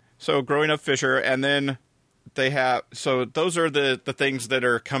Fisher. So Growing Up Fisher, and then they have... So those are the things that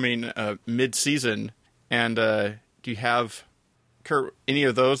are coming mid-season. And do you have, Curt, any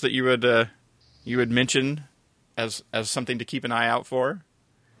of those that you would mention as something to keep an eye out for?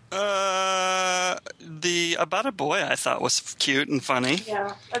 The About a Boy I thought was cute and funny.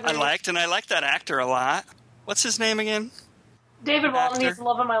 Yeah. I liked that actor a lot. What's his name again? David Walton, Actor. he's the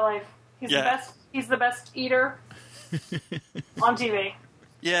love of my life. He's the best. He's the best eater on TV.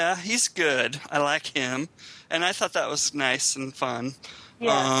 Yeah, he's good. I like him. And I thought that was nice and fun.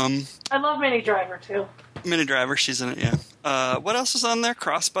 Yeah. I love Minnie Driver, too. Minnie Driver, she's in it, yeah. What else is on there?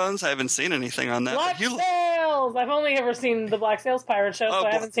 Crossbones? I haven't seen anything on that. Black Sails! I've only ever seen the Black Sails pirate show, so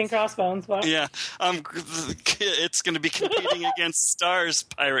I haven't seen Crossbones. But yeah, it's going to be competing against Star's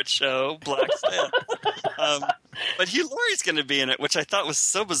pirate show, Black Sails. But Hugh Laurie's going to be in it, which I thought was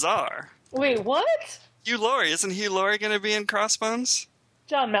so bizarre. Wait, what? Hugh Laurie. Isn't Hugh Laurie going to be in Crossbones?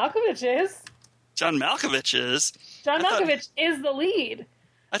 John Malkovich is. John Malkovich is. John Malkovich is the lead.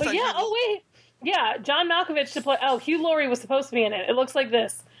 But yeah, wait. Yeah, John Malkovich to play... Oh, Hugh Laurie was supposed to be in it. It looks like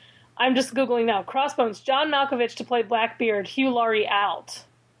this. I'm just Googling now. Crossbones, John Malkovich to play Blackbeard, Hugh Laurie out.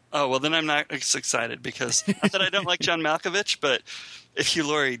 Oh, well, then I'm not as excited because not that I don't like John Malkovich, but if Hugh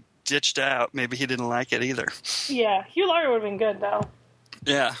Laurie ditched out, maybe he didn't like it either. Yeah, Hugh Laurie would have been good, though.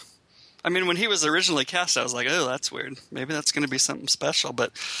 Yeah. I mean, when he was originally cast, I was like, oh, that's weird. Maybe that's going to be something special,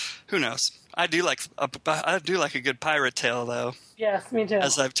 but who knows? I do like a good pirate tale, though. Yes, me too.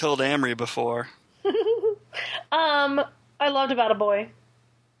 As I've told Amrie before. I loved About a Boy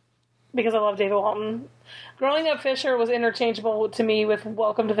because I love David Walton. Growing Up Fisher was interchangeable to me with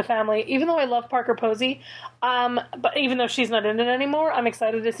Welcome to the Family, even though I love Parker Posey. But even though she's not in it anymore, I'm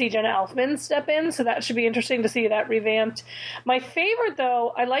excited to see Jenna Elfman step in, so that should be interesting to see that revamped. My favorite,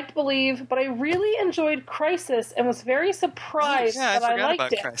 though, I liked Believe, but I really enjoyed Crisis and was very surprised that I liked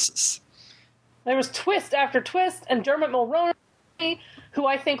about it. Crisis. There was twist after twist, and Dermot Mulroney, who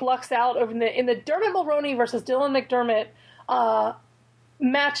I think lucks out in the Dermot Mulroney versus Dylan McDermott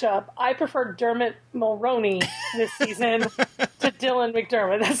matchup. I prefer Dermot Mulroney this season to Dylan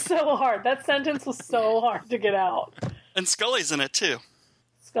McDermott. That's so hard. That sentence was so hard to get out. And Scully's in it, too.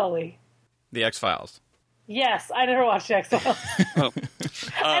 Scully. The X-Files. Yes, I never watched X-Files. And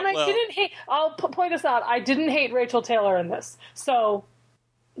I didn't hate... I'll point this out. I didn't hate Rachel Taylor in this. So...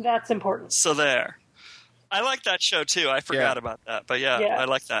 that's important. So there. I like that show too. I forgot about that, but yeah, I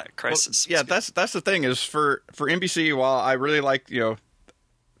like that Crisis. Well, yeah, that's the thing is for NBC. While I really like the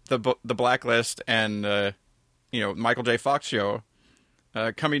Blacklist and Michael J. Fox show,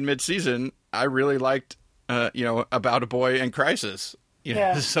 coming mid-season, I really liked, About a Boy and Crisis.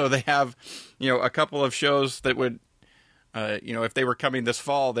 So they have, a couple of shows that would, if they were coming this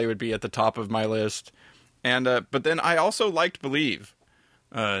fall, they would be at the top of my list. And but then I also liked Believe.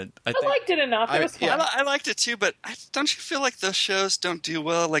 I liked it enough. It was fun. I liked it too, but don't you feel like those shows don't do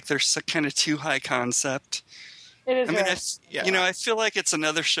well? Like they're kind of too high concept. It is. I feel like it's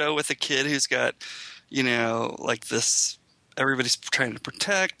another show with a kid who's got, like this. Everybody's trying to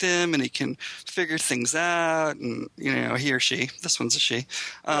protect him, and he can figure things out, and he or she. This one's a she.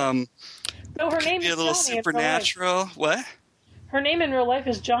 No, her name is a little Johnny. supernatural. What? Her name in real life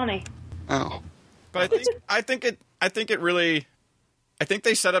is Johnny. Oh, but I think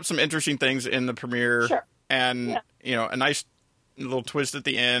they set up some interesting things in the premiere, sure. And a nice little twist at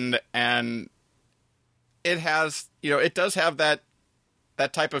the end, and it has it does have that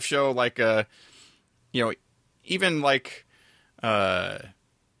type of show, like even like.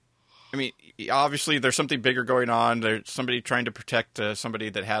 Obviously there's something bigger going on. There's somebody trying to protect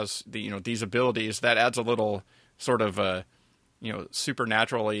somebody that has these abilities. That adds a little sort of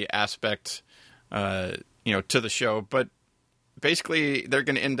supernaturally aspect to the show. But basically they're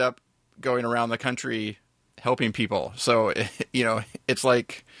going to end up going around the country helping people. So it's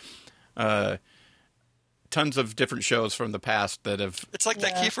like tons of different shows from the past that have. It's like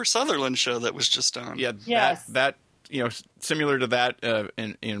that Kiefer Sutherland show that was just on. Yeah, yes. that similar to that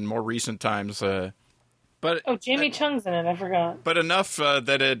in more recent times. But Jamie Chung's in it. I forgot. But enough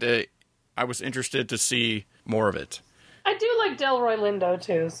that I was interested to see more of it. I do like Delroy Lindo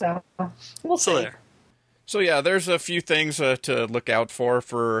too, so we'll see. There. So yeah, there's a few things to look out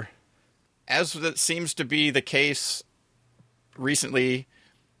for, as that seems to be the case recently,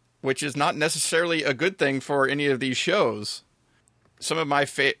 which is not necessarily a good thing for any of these shows. Some of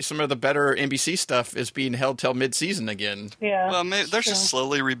the better NBC stuff is being held till mid-season again. Yeah. Well, they're just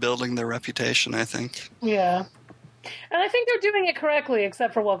slowly rebuilding their reputation, I think. Yeah. And I think they're doing it correctly,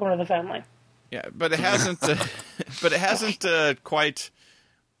 except for Welcome to the Family. Yeah, but it hasn't. But it hasn't quite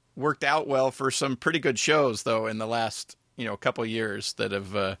worked out well for some pretty good shows, though. In the last couple of years, that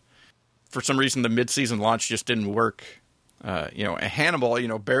have for some reason the mid-season launch just didn't work.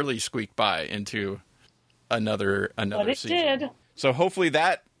 Hannibal, barely squeaked by into another but it season. Did. So hopefully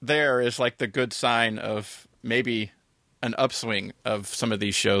that there is like the good sign of maybe an upswing of some of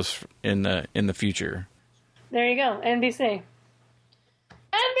these shows in the future. There you go, NBC.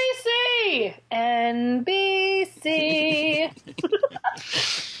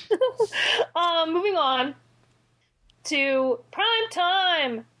 Moving on to prime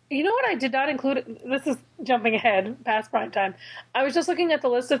time. You know what I did not include? This is jumping ahead past prime time. I was just looking at the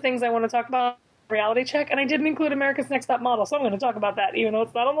list of things I want to talk about. Reality check, and I didn't include America's Next Top Model, so I'm going to talk about that, even though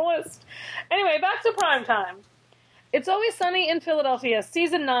it's not on the list. Anyway, back to prime time. It's Always Sunny in Philadelphia,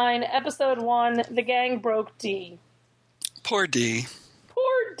 Season 9, Episode 1, The Gang Broke D. Poor D.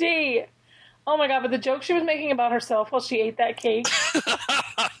 Poor D. Oh my god, but the joke she was making about herself while she ate that cake.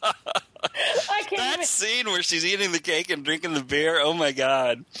 That scene where she's eating the cake and drinking the beer, oh my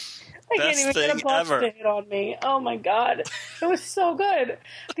god. I can't even get a bunch to hit on me. Oh my god. It was so good.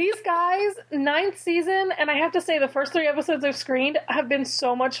 These guys, 9th season, and I have to say the first 3 episodes I've screened have been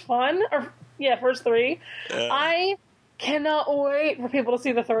so much fun. First 3. I cannot wait for people to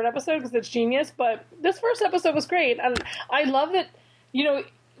see the 3rd episode because it's genius, but this first episode was great. And I love that,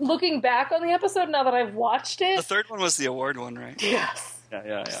 looking back on the episode now that I've watched it. The 3rd one was the award one, right? Yes.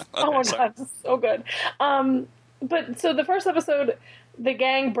 Yeah. Okay, oh my god, this is so good. But so the first episode, the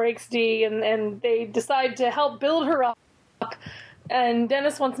gang breaks Dee, and they decide to help build her up. And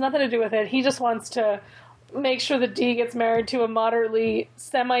Dennis wants nothing to do with it. He just wants to make sure that Dee gets married to a moderately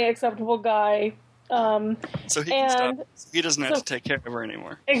semi-acceptable guy. So he can stop. He doesn't have to take care of her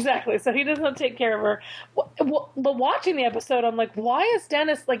anymore. Exactly. So he doesn't take care of her. But watching the episode, I'm like, why is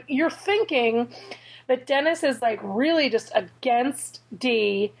Dennis, like, you're thinking that Dennis is, like, really just against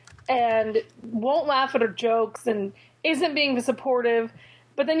Dee and won't laugh at her jokes and isn't being supportive.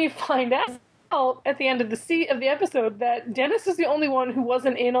 But then you find out at the end of the episode that Dennis is the only one who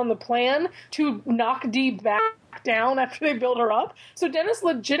wasn't in on the plan to knock Dee back down after they build her up. So Dennis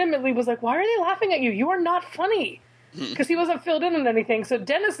legitimately was like, why are they laughing at you? You are not funny. Because he wasn't filled in on anything. So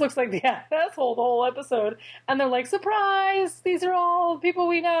Dennis looks like the asshole the whole episode. And they're like, surprise! These are all people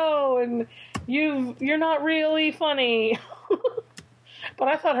we know, and you're not really funny. But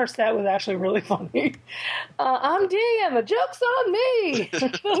I thought her set was actually really funny. I'm Dee, and the joke's on me.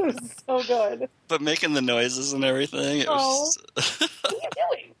 It was so good. But making the noises and everything, it was... What are you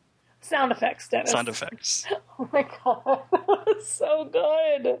doing? Sound effects, Dennis. Sound effects. Oh my god, that was so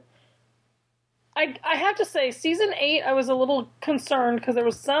good. I have to say, season 8, I was a little concerned because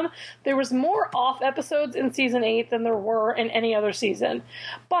there was more off episodes in season 8 than there were in any other season.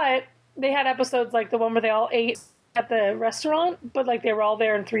 But they had episodes like the one where they all ate at the restaurant, but like they were all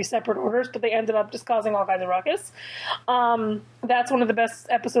there in 3 separate orders, but they ended up just causing all kinds of ruckus. That's one of the best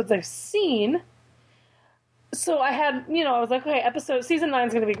episodes I've seen. So I had, I was like, okay, season 9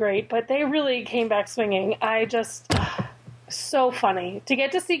 is going to be great, but they really came back swinging. So funny. To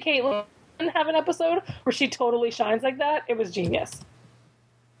get to see Caitlin have an episode where she totally shines like that, it was genius.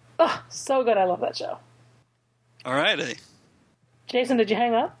 Oh, so good. I love that show. All righty. Jason, did you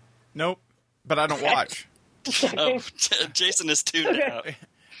hang up? Nope, but I don't watch. Oh, Jason is tuned out.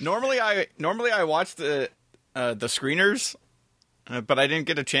 Normally I watch the screeners, but I didn't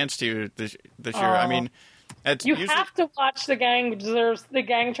get a chance to this year. I mean, you have to watch The Gang Deserves. The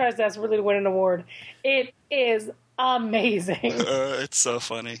Gang Tries Desperately to Win an Award. It is amazing. It's so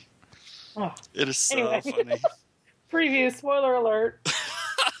funny. Oh. It is so funny. Preview, spoiler alert.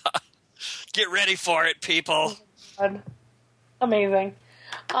 Get ready for it, people. God. Amazing.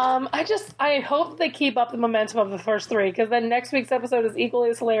 I hope they keep up the momentum of the first 3, because then next week's episode is equally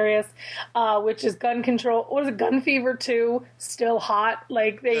as hilarious, which is Gun Control. What is it? Gun Fever 2, still hot.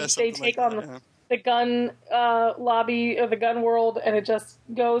 Like they take on the gun lobby or the gun world, and it just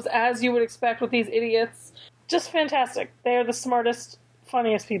goes as you would expect with these idiots. Just fantastic. They are the smartest,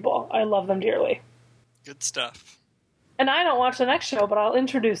 funniest people. I love them dearly. Good stuff. And I don't watch the next show, but I'll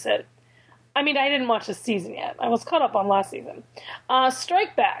introduce it. I mean, I didn't watch this season yet. I was caught up on last season.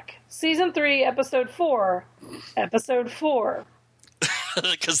 Strike Back, Season 3, Episode 4. Episode 4.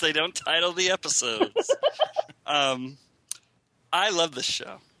 Because they don't title the episodes. I love this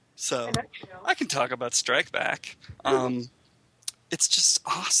show. So I can talk about Strike Back. It's just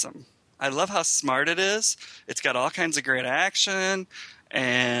awesome. I love how smart it is. It's got all kinds of great action,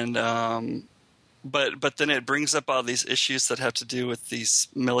 and but then it brings up all these issues that have to do with these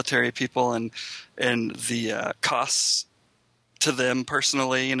military people and the costs to them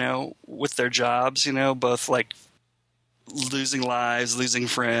personally, with their jobs, both like losing lives, losing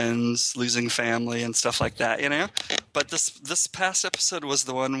friends, losing family, and stuff like that, But this past episode was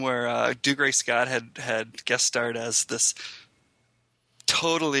the one where Dougray Scott had guest starred as this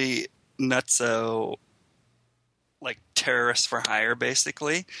totally nutso, like terrorist for hire,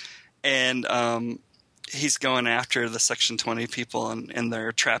 basically, and he's going after the Section 20 people, and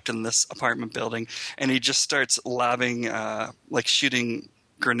they're trapped in this apartment building, and he just starts lobbing, shooting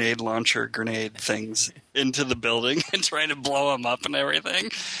grenade things into the building and trying to blow them up and everything.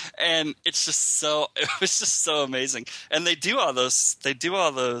 And it was just so amazing. And they do all those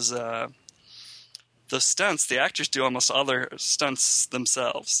stunts. The actors do almost all their stunts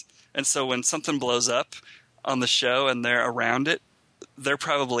themselves. And so when something blows up on the show and they're around it, they're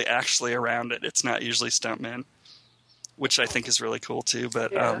probably actually around it. It's not usually stuntmen, which I think is really cool too.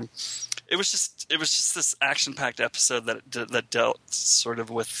 But it was just this action-packed episode that dealt sort of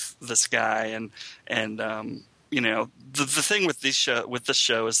with this guy, and the thing with this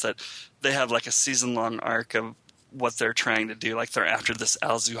show is that they have like a season-long arc of what they're trying to do. Like they're after this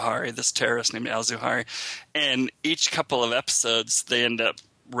Al-Zuhari, this terrorist named Al-Zuhari, and each couple of episodes they end up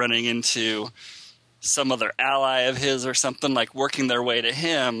running into some other ally of his or something, like working their way to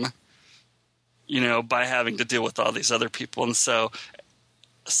him, by having to deal with all these other people. And so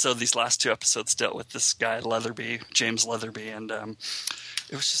these last 2 episodes dealt with this guy, James Leatherby, and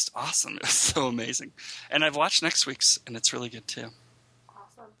it was just awesome. It was so amazing. And I've watched next week's, and it's really good too.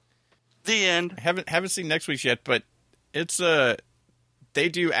 Awesome. The end. Haven't seen next week's yet, but it's they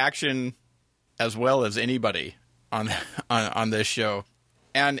do action as well as anybody on this show,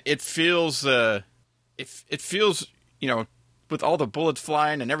 and it feels it feels with all the bullets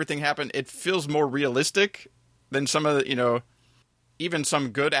flying and everything happening, it feels more realistic than some of the even some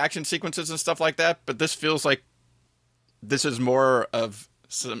good action sequences and stuff like that. But this feels like this is more of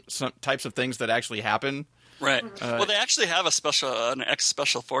some types of things that actually happen. Right. Well, they actually have an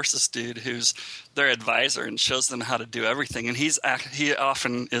ex-special forces dude who's their advisor and shows them how to do everything. And he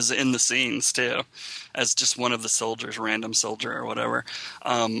often is in the scenes too, as just one of the soldiers, random soldier or whatever.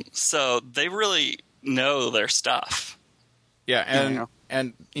 So they really know their stuff. Yeah,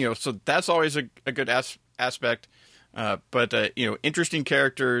 and so that's always a good aspect. But interesting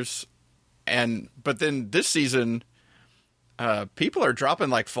characters, but then this season, people are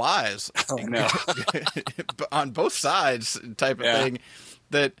dropping like flies. Oh, no. On both sides, type of thing.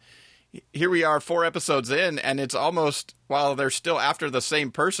 That here we are, 4 episodes in, and it's almost, while they're still after the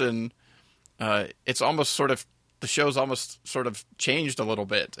same person, it's almost sort of, the show's almost sort of changed a little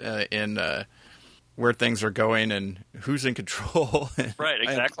bit in where things are going and who's in control. Right,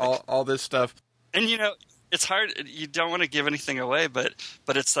 exactly. And all this stuff. And it's hard. You don't want to give anything away, but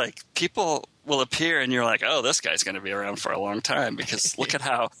it's like people will appear, and you're like, oh, this guy's going to be around for a long time because look at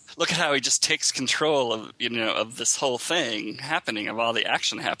how he just takes control of of this whole thing happening, of all the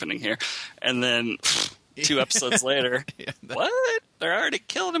action happening here, and then 2 episodes later, what? They're already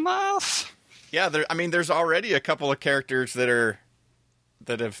killed him off. Yeah, there's already a couple of characters that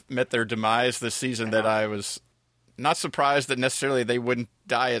have met their demise this season that I was not surprised that necessarily they wouldn't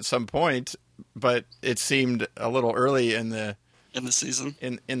die at some point. But it seemed a little early in the season,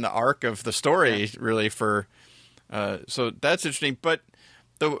 in the arc of the story, really. So that's interesting. But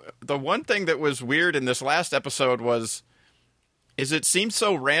the one thing that was weird in this last episode is it seemed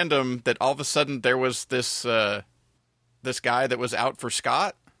so random that all of a sudden there was this guy that was out for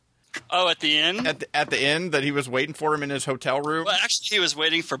Scott. Oh, at the end. At the end, that he was waiting for him in his hotel room. Well, actually, he was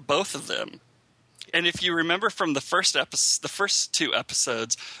waiting for both of them. And if you remember from the first 2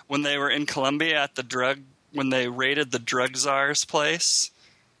 episodes, when they were in Colombia when they raided the drug czar's place,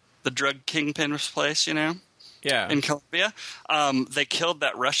 the drug kingpin's place, Yeah. in Colombia, they killed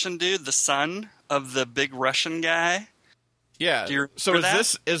that Russian dude, the son of the big Russian guy. Yeah. So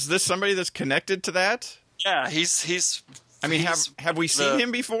is this somebody that's connected to that? Yeah, he's. I mean, have we seen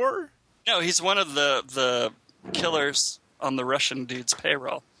him before? No, he's one of the killers on the Russian dude's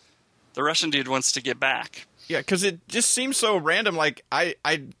payroll. The Russian dude wants to get back. Yeah, because it just seems so random. Like I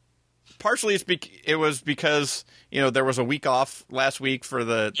partially it was because there was a week off last week for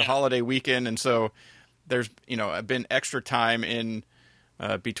the holiday weekend, and so there's been extra time in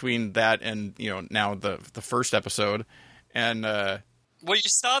between that and now the first episode, and well, you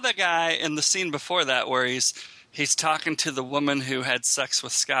saw the guy in the scene before that where he's talking to the woman who had sex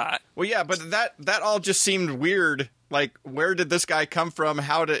with Scott. Well, yeah, but that all just seemed weird. Like, where did this guy come from?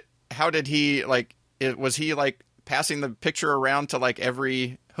 How did he, like, was he, like, passing the picture around to, like,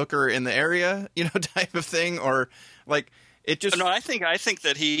 every hooker in the area, type of thing? Or, like, it just... No, I think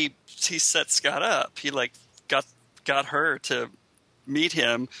that he set Scott up. He, like, got her to meet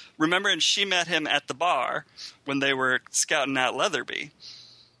him. Remember, and she met him at the bar when they were scouting out Leatherby.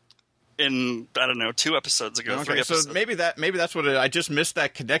 In, I don't know, 2 episodes ago. Okay, 3 episodes. So maybe that's what I just missed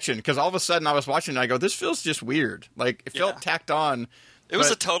that connection, because all of a sudden I was watching and I go, this feels just weird. Like, it felt tacked on. It was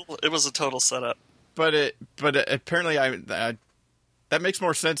a total setup. But apparently that makes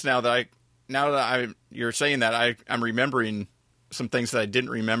more sense now that you're saying that I'm remembering some things that I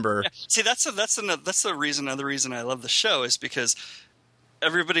didn't remember. Yeah. See, that's the reason. Another reason I love the show is because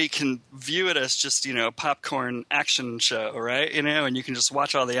everybody can view it as just a popcorn action show, right? And you can just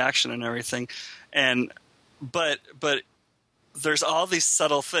watch all the action and everything, but there's all these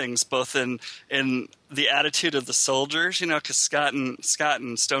subtle things, both in the attitude of the soldiers, because Scott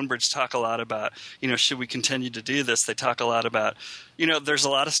and Stonebridge talk a lot about, should we continue to do this? They talk a lot about, there's a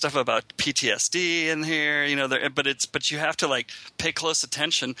lot of stuff about PTSD in here, but you have to, like, pay close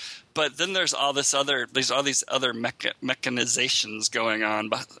attention. But then there's all these other mechanizations going on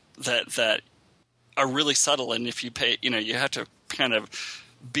that are really subtle, and if you pay, you have to kind of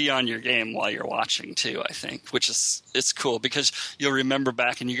be on your game while you're watching too, I think, which it's cool because you'll remember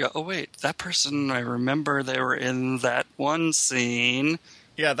back and you go, oh wait, that person, I remember they were in that one scene.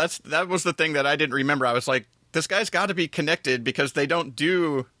 Yeah, that was the thing that I didn't remember. I was like, this guy's got to be connected because they don't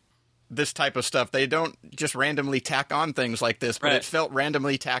do this type of stuff. They don't just randomly tack on things like this, but It felt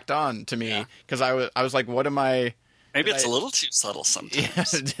randomly tacked on to me because I was like, what am I? Maybe it's a little too subtle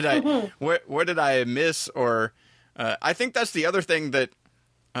sometimes. Yeah, what did I miss? Or I think that's the other thing that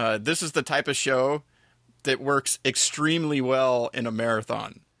this is the type of show that works extremely well in a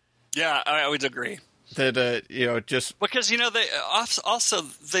marathon. Yeah, I would agree. That just because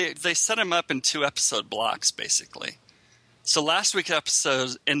they set him up in 2 episode blocks basically. So last week's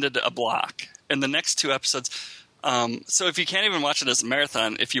episode ended a block, and the next 2 episodes. So if you can't even watch it as a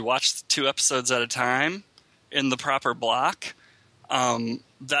marathon, if you watch 2 episodes at a time in the proper block,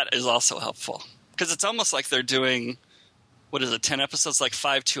 that is also helpful because it's almost like they're doing. What is it, 10 episodes? Like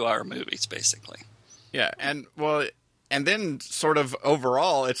 5 2-hour movies, basically. Yeah, and then sort of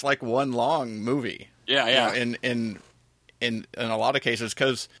overall, it's like one long movie. Yeah. In a lot of cases,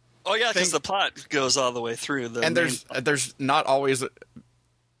 because because the plot goes all the way through. There's not always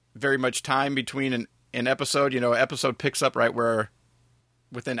very much time between an episode. Episode picks up right where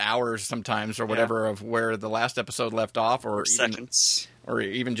within hours sometimes or whatever of where the last episode left off, or seconds, or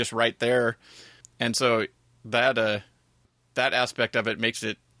even just right there, and so that aspect of it makes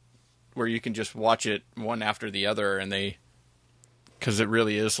it where you can just watch it one after the other, and because it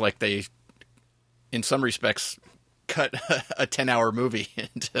really is like they, in some respects, cut a 10-hour movie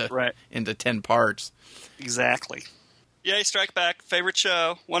into 10 parts. Exactly. Yay, Strike Back. Favorite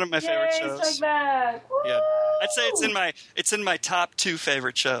show. One of my favorite shows. Strike Back. Woo! Yeah. I'd say it's in my top 2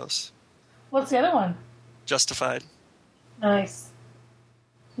 favorite shows. What's the other one? Justified. Nice.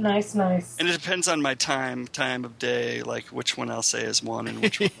 And it depends on my time of day, like which one I'll say is 1 and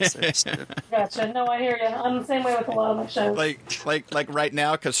which one I'll say is 2. Gotcha. No, I hear you. I'm the same way with a lot of my shows. Like right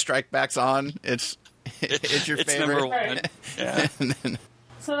now, because Strike Back's on, it's your it's favorite. number 1. Yeah.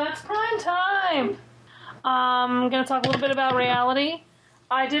 So that's prime time. I'm going to talk a little bit about reality.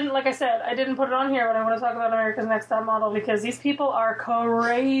 Like I said, I didn't put it on here, but I want to talk about America's Next Top Model because these people are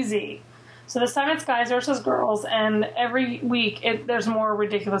crazy. So this time it's guys versus girls, and every week there's more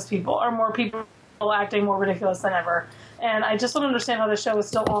ridiculous people, or more people acting more ridiculous than ever. And I just don't understand how the show is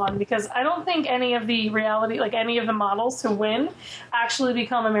still on, because I don't think any of the reality, like any of the models who win, actually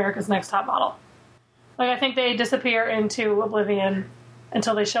become America's Next Top Model. Like, I think they disappear into oblivion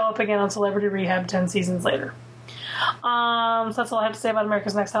until they show up again on Celebrity Rehab 10 seasons later. So that's all I have to say about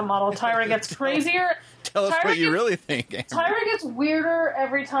America's Next Top Model. Tyra gets crazier. Tell us what you really think. Tyra gets weirder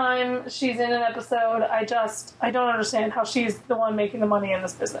every time she's in an episode. I don't understand how she's the one making the money in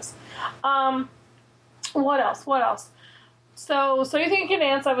this business. What else? So You Think You Can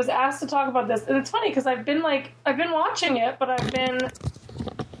Dance, I was asked to talk about this. And it's funny because I've been watching it, but I've been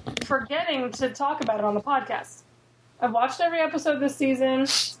forgetting to talk about it on the podcast. I've watched every episode this season.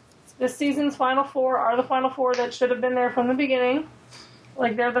 This season's Final 4 are the Final 4 that should have been there from the beginning.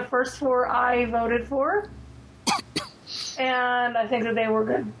 Like, they're the first 4 I voted for. And I think that they were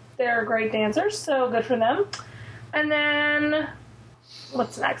good. They're great dancers, so good for them. And then,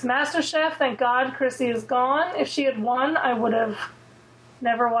 what's next? MasterChef. Thank God Chrissy is gone. If she had won, I would have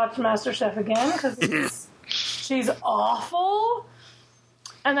never watched MasterChef again, because she's awful.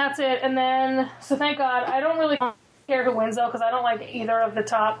 And that's it. And then, so thank God. I don't really care who wins, though, because I don't like either of the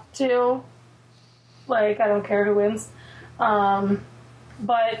top 2. Like, I don't care who wins.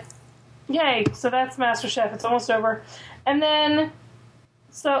 But, yay. So that's MasterChef. It's almost over. And then,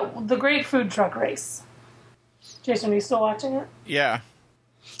 so, the Great Food Truck Race. Jason, are you still watching it? Yeah.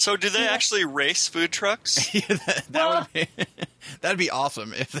 So do they actually race food trucks? Yeah, that'd be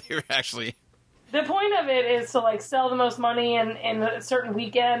awesome if they were actually... The point of it is to, like, sell the most money in a certain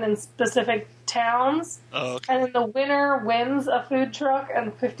weekend in specific towns. Oh, okay. And then the winner wins a food truck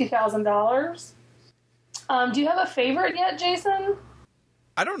and $50,000. Do you have a favorite yet, Jason?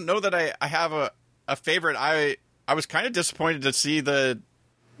 I don't know that I have a favorite. I was kind of disappointed to see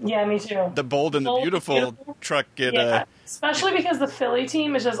Yeah, me too. the Bold and the Beautiful truck get... Especially because the Philly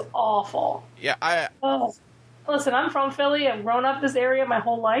team is just awful. Yeah, Listen, I'm from Philly. I've grown up this area my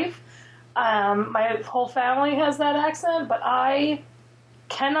whole life. My whole family has that accent, but I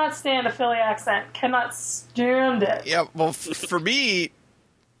cannot stand a Philly accent. Cannot stand it. Yeah, well, for me,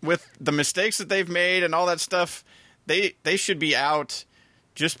 with the mistakes that they've made and all that stuff, they should be out,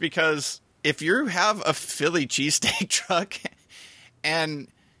 just because if you have a Philly cheesesteak truck and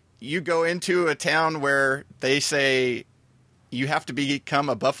you go into a town where they say you have to become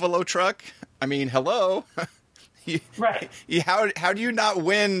a Buffalo truck, I mean, hello. Right. How do you not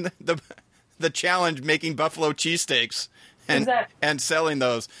win the challenge making buffalo cheesesteaks and selling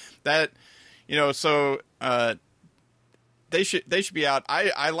those? That, so they should be out.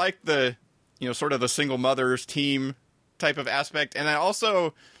 I like the sort of the single mothers team type of aspect, and I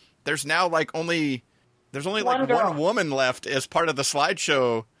also there's now only one woman left as part of the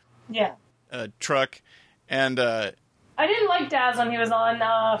slideshow. Yeah. Truck, and I didn't like Daz when he was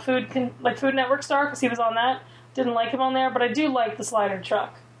on Food Network Star, because he was on that. Didn't like him on there, but I do like the slideshow.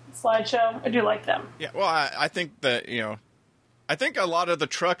 I do like them. Yeah, well, I think that I think a lot of the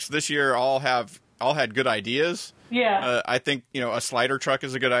trucks this year all had good ideas. Yeah. I think a slider truck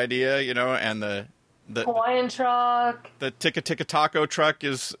is a good idea, and the Hawaiian truck. The Ticka Ticka Taco truck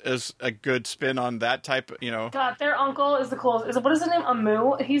is a good spin on that type. God, their uncle is the coolest. What is his name?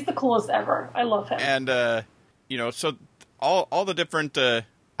 Amu. He's the coolest ever. I love him. And so all the different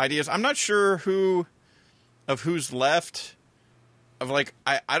ideas. I'm not sure who's left.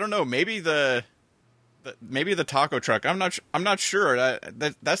 I don't know. Maybe the taco truck. I'm not sure.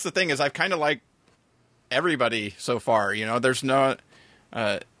 That's the thing, is I've kind of liked everybody so far. There's no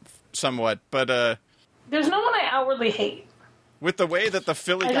somewhat, but there's no one I outwardly hate. With the way that the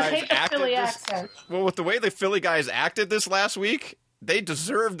Philly guys acted, with the way the Philly guys acted this last week, they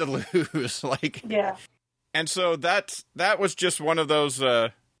deserve to lose. Yeah. And so that was just one of those.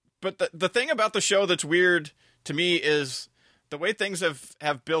 But the thing about the show that's weird to me is the way things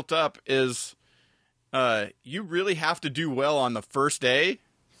have built up is you really have to do well on the first day.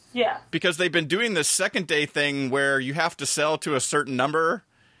 Yeah. Because they've been doing this second day thing where you have to sell to a certain number.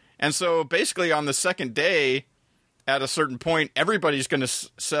 And so basically on the second day, at a certain point, everybody's going to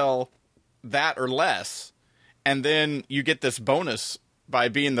sell that or less. And then you get this bonus by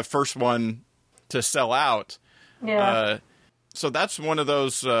being the first one to sell out. Yeah. So that's one of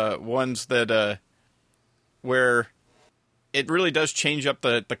those ones that where it really does change up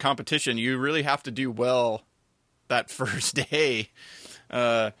the competition. You really have to do well that first day,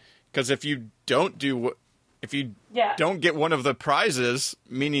 because if you don't don't get one of the prizes,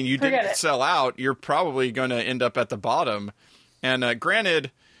 meaning you didn't sell out, you're probably going to end up at the bottom. And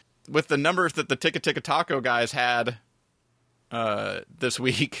granted, with the numbers that the Ticka Taco guys had this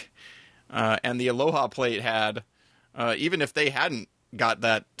week, and the Aloha Plate had, even if they hadn't got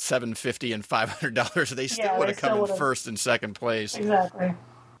that $750 and $500, they still would have come in first and second place. Exactly.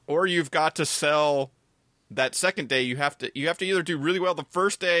 Or you've got to sell that second day. You have to either do really well the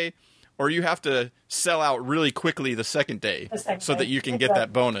first day, or you have to sell out really quickly the second day, so that you can get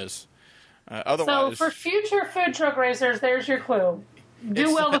that bonus. Otherwise, so for future food truck racers, there's your clue: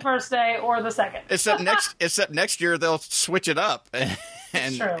 do well the first day or the second. Except next year they'll switch it up,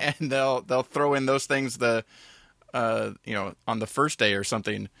 and they'll throw in those things on the first day or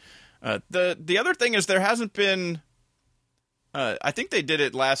something. The other thing is there hasn't been. I think they did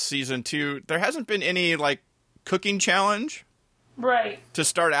it last season too. There hasn't been any like cooking challenge. Right. To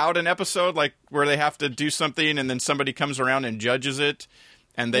start out an episode, like where they have to do something and then somebody comes around and judges it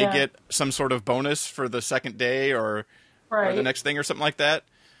and they get some sort of bonus for the second day or the next thing or something like that.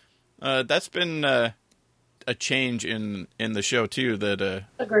 That's been a change in the show too that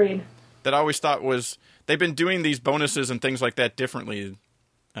agreed. That I always thought was they've been doing these bonuses and things like that differently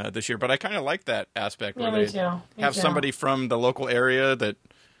this year, but I kind of like that aspect where they have somebody from the local area that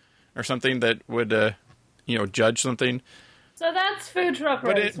or something that would judge something. So that's food truck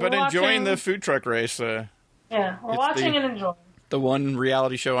race. But enjoying the food truck race. We're watching and enjoying. The one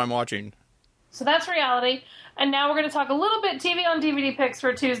reality show I'm watching. So that's reality. And now we're going to talk a little bit TV on DVD picks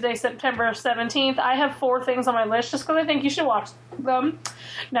for Tuesday, September 17th. I have 4 things on my list just because I think you should watch them.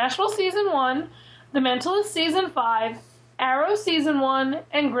 Nashville Season 1, The Mentalist Season 5, Arrow Season 1,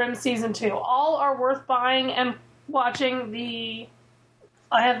 and Grimm Season 2. All are worth buying and watching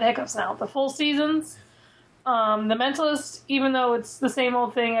I have the hiccups now. The full seasons. The Mentalist, even though it's the same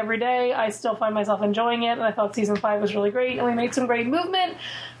old thing every day, I still find myself enjoying it, and I thought Season 5 was really great, and we made some great movement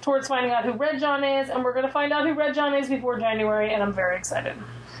towards finding out who Red John is, and we're going to find out who Red John is before January, and I'm very excited.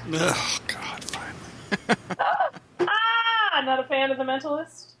 Oh, God, finally. Not a fan of The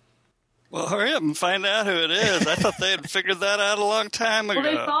Mentalist? Well, hurry up and find out who it is. I thought they had figured that out a long time ago.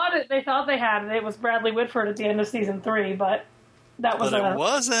 Well, they thought they had it. It was Bradley Whitford at the end of Season 3, but... But it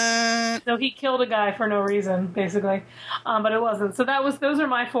wasn't. So he killed a guy for no reason, basically. But it wasn't. So those are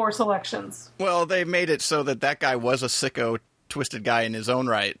my 4 selections. Well, they made it so that guy was a sicko, twisted guy in his own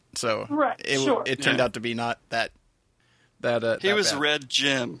right. So it turned out to be not that. He was bad. Red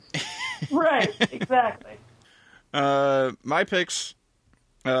Jim. Right, exactly. My picks: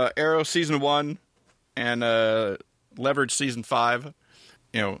 Arrow Season 1 and Leverage Season 5.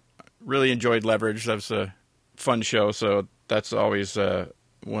 Really enjoyed Leverage. That was a fun show. So. That's always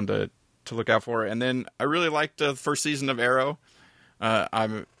one to look out for. And then I really liked the first season of Arrow.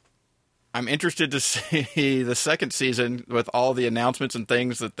 I'm interested to see the second season with all the announcements and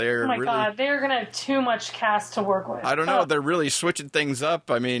things that they're. Oh my God, they're gonna have too much cast to work with. I don't know. They're really switching things up.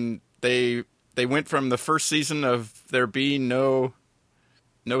 I mean, they went from the first season of there being no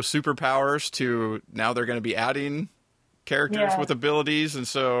superpowers to now they're going to be adding characters with abilities, and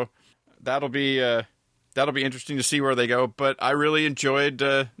so that'll be interesting to see where they go. But I really enjoyed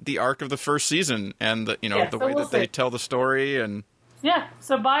the arc of the first season and the way that they tell the story. And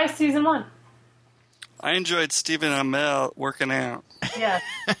so buy Season 1. I enjoyed Stephen Amell working out. Yeah.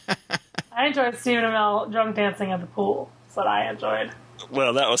 I enjoyed Stephen Amell drunk dancing at the pool. That's what I enjoyed.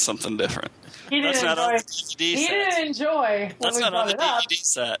 Well, that was something different. He didn't enjoy. That's not on the DVD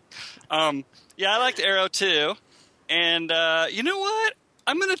set. I liked Arrow too. And you know what?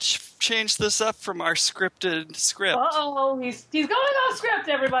 I'm going to change this up from our scripted script. Uh-oh, he's going off script,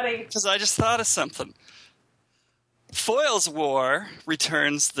 everybody. Because I just thought of something. Foils War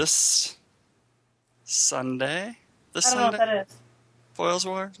returns this Sunday. I don't know what that is. Foils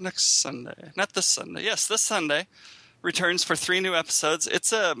War? Next Sunday. Not this Sunday. Yes, this Sunday. Returns for 3 new episodes.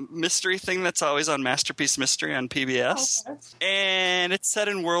 It's a mystery thing that's always on Masterpiece Mystery on PBS. Okay. And it's set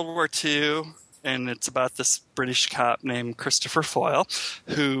in World War II. And it's about this British cop named Christopher Foyle,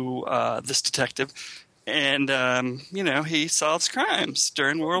 who, this detective, And, he solves crimes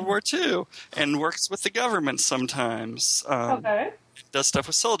during World War II and works with the government sometimes. Okay. Does stuff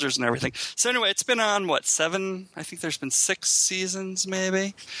with soldiers and everything. So anyway, it's been on, 7? I think there's been 6 seasons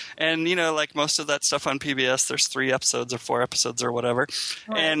maybe. And, like most of that stuff on PBS, there's 3 episodes or 4 episodes or whatever.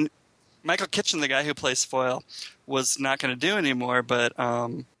 Right. And Michael Kitchen, the guy who plays Foyle, was not going to do anymore, but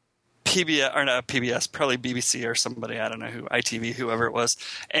PBS, or not PBS, probably BBC or somebody, I don't know who, ITV, whoever it was.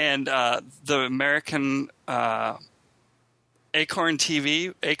 And the American Acorn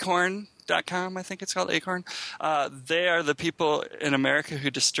TV, Acorn.com, I think it's called, Acorn. They are the people in America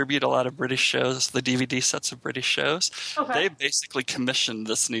who distribute a lot of British shows, the DVD sets of British shows. Okay. They basically commissioned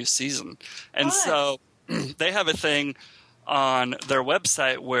this new season. And so they have a thing on their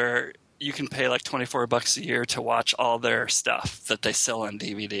website where you can pay like $24 a year to watch all their stuff that they sell on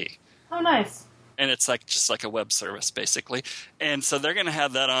DVD. Oh, nice. And it's just like a web service, basically. And so they're going to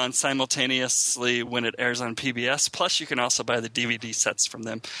have that on simultaneously when it airs on PBS. Plus, you can also buy the DVD sets from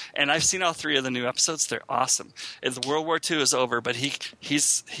them. And I've seen all 3 of the new episodes. They're awesome. The World War II is over, but he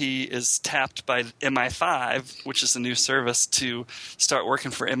is tapped by MI5, which is a new service, to start working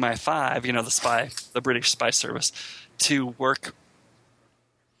for MI5, the British spy service, to work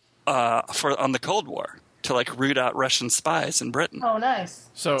on the Cold War, to root out Russian spies in Britain. Oh, nice.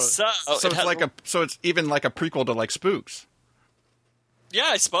 So it's even like a prequel to Spooks. Yeah,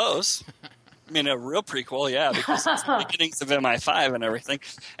 I suppose. I mean, a real prequel, yeah, because it's the beginnings of MI5 and everything.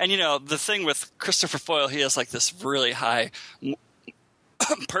 And the thing with Christopher Foyle, he has this really high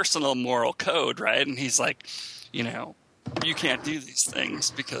personal moral code, right? And he's you can't do these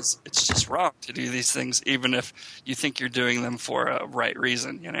things because it's just wrong to do these things, even if you think you're doing them for a right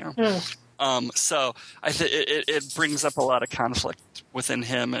reason, So I think it brings up a lot of conflict within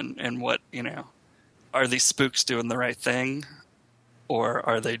him and what, are these spooks doing the right thing, or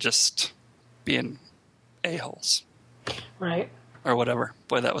are they just being a-holes? Right. Or whatever.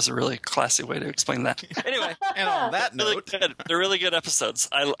 Boy, that was a really classy way to explain that. Anyway, and on that note, they're really good episodes.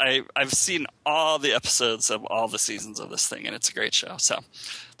 I've seen all the episodes of all the seasons of this thing, and it's a great show. So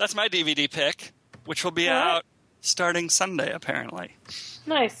that's my DVD pick, which will be out starting Sunday, apparently.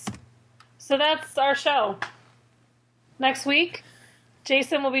 Nice. So that's our show. Next week,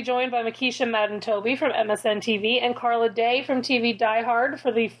 Jason will be joined by Makisha Madden-Toby from MSN TV and Carla Day from TV Die Hard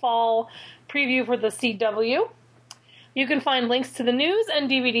for the fall preview for the CW. You can find links to the news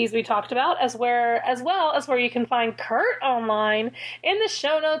and DVDs we talked about, as well as where you can find Curt online in the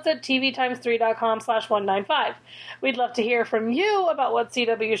show notes at tvtimes3.com/195. We'd love to hear from you about what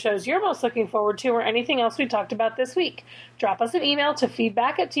CW shows you're most looking forward to or anything else we talked about this week. Drop us an email to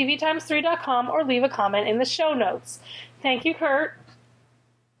feedback@tvtimes3.com or leave a comment in the show notes. Thank you, Curt.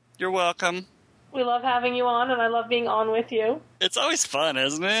 You're welcome. We love having you on, and I love being on with you. It's always fun,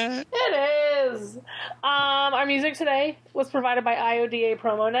 isn't it? It is. Our music today was provided by IODA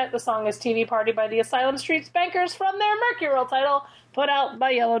PromoNet. The song is TV Party by the Asylum Street Spankers from their Mercurial title, put out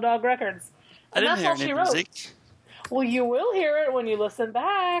by Yellow Dog Records. And I didn't hear any music. Well, you will hear it when you listen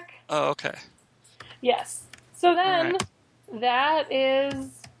back. Oh, okay. Yes. So then,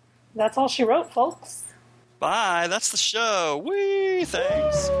 that's all she wrote, folks. Bye. That's the show. Whee!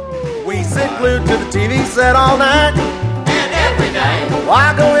 Thanks. We sit glued to the TV set all night And every day,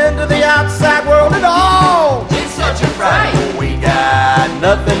 Why go into the outside world at all? it's such a fright. We got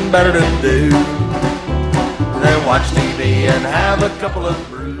nothing better to do than watch TV and have a couple of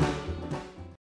brews.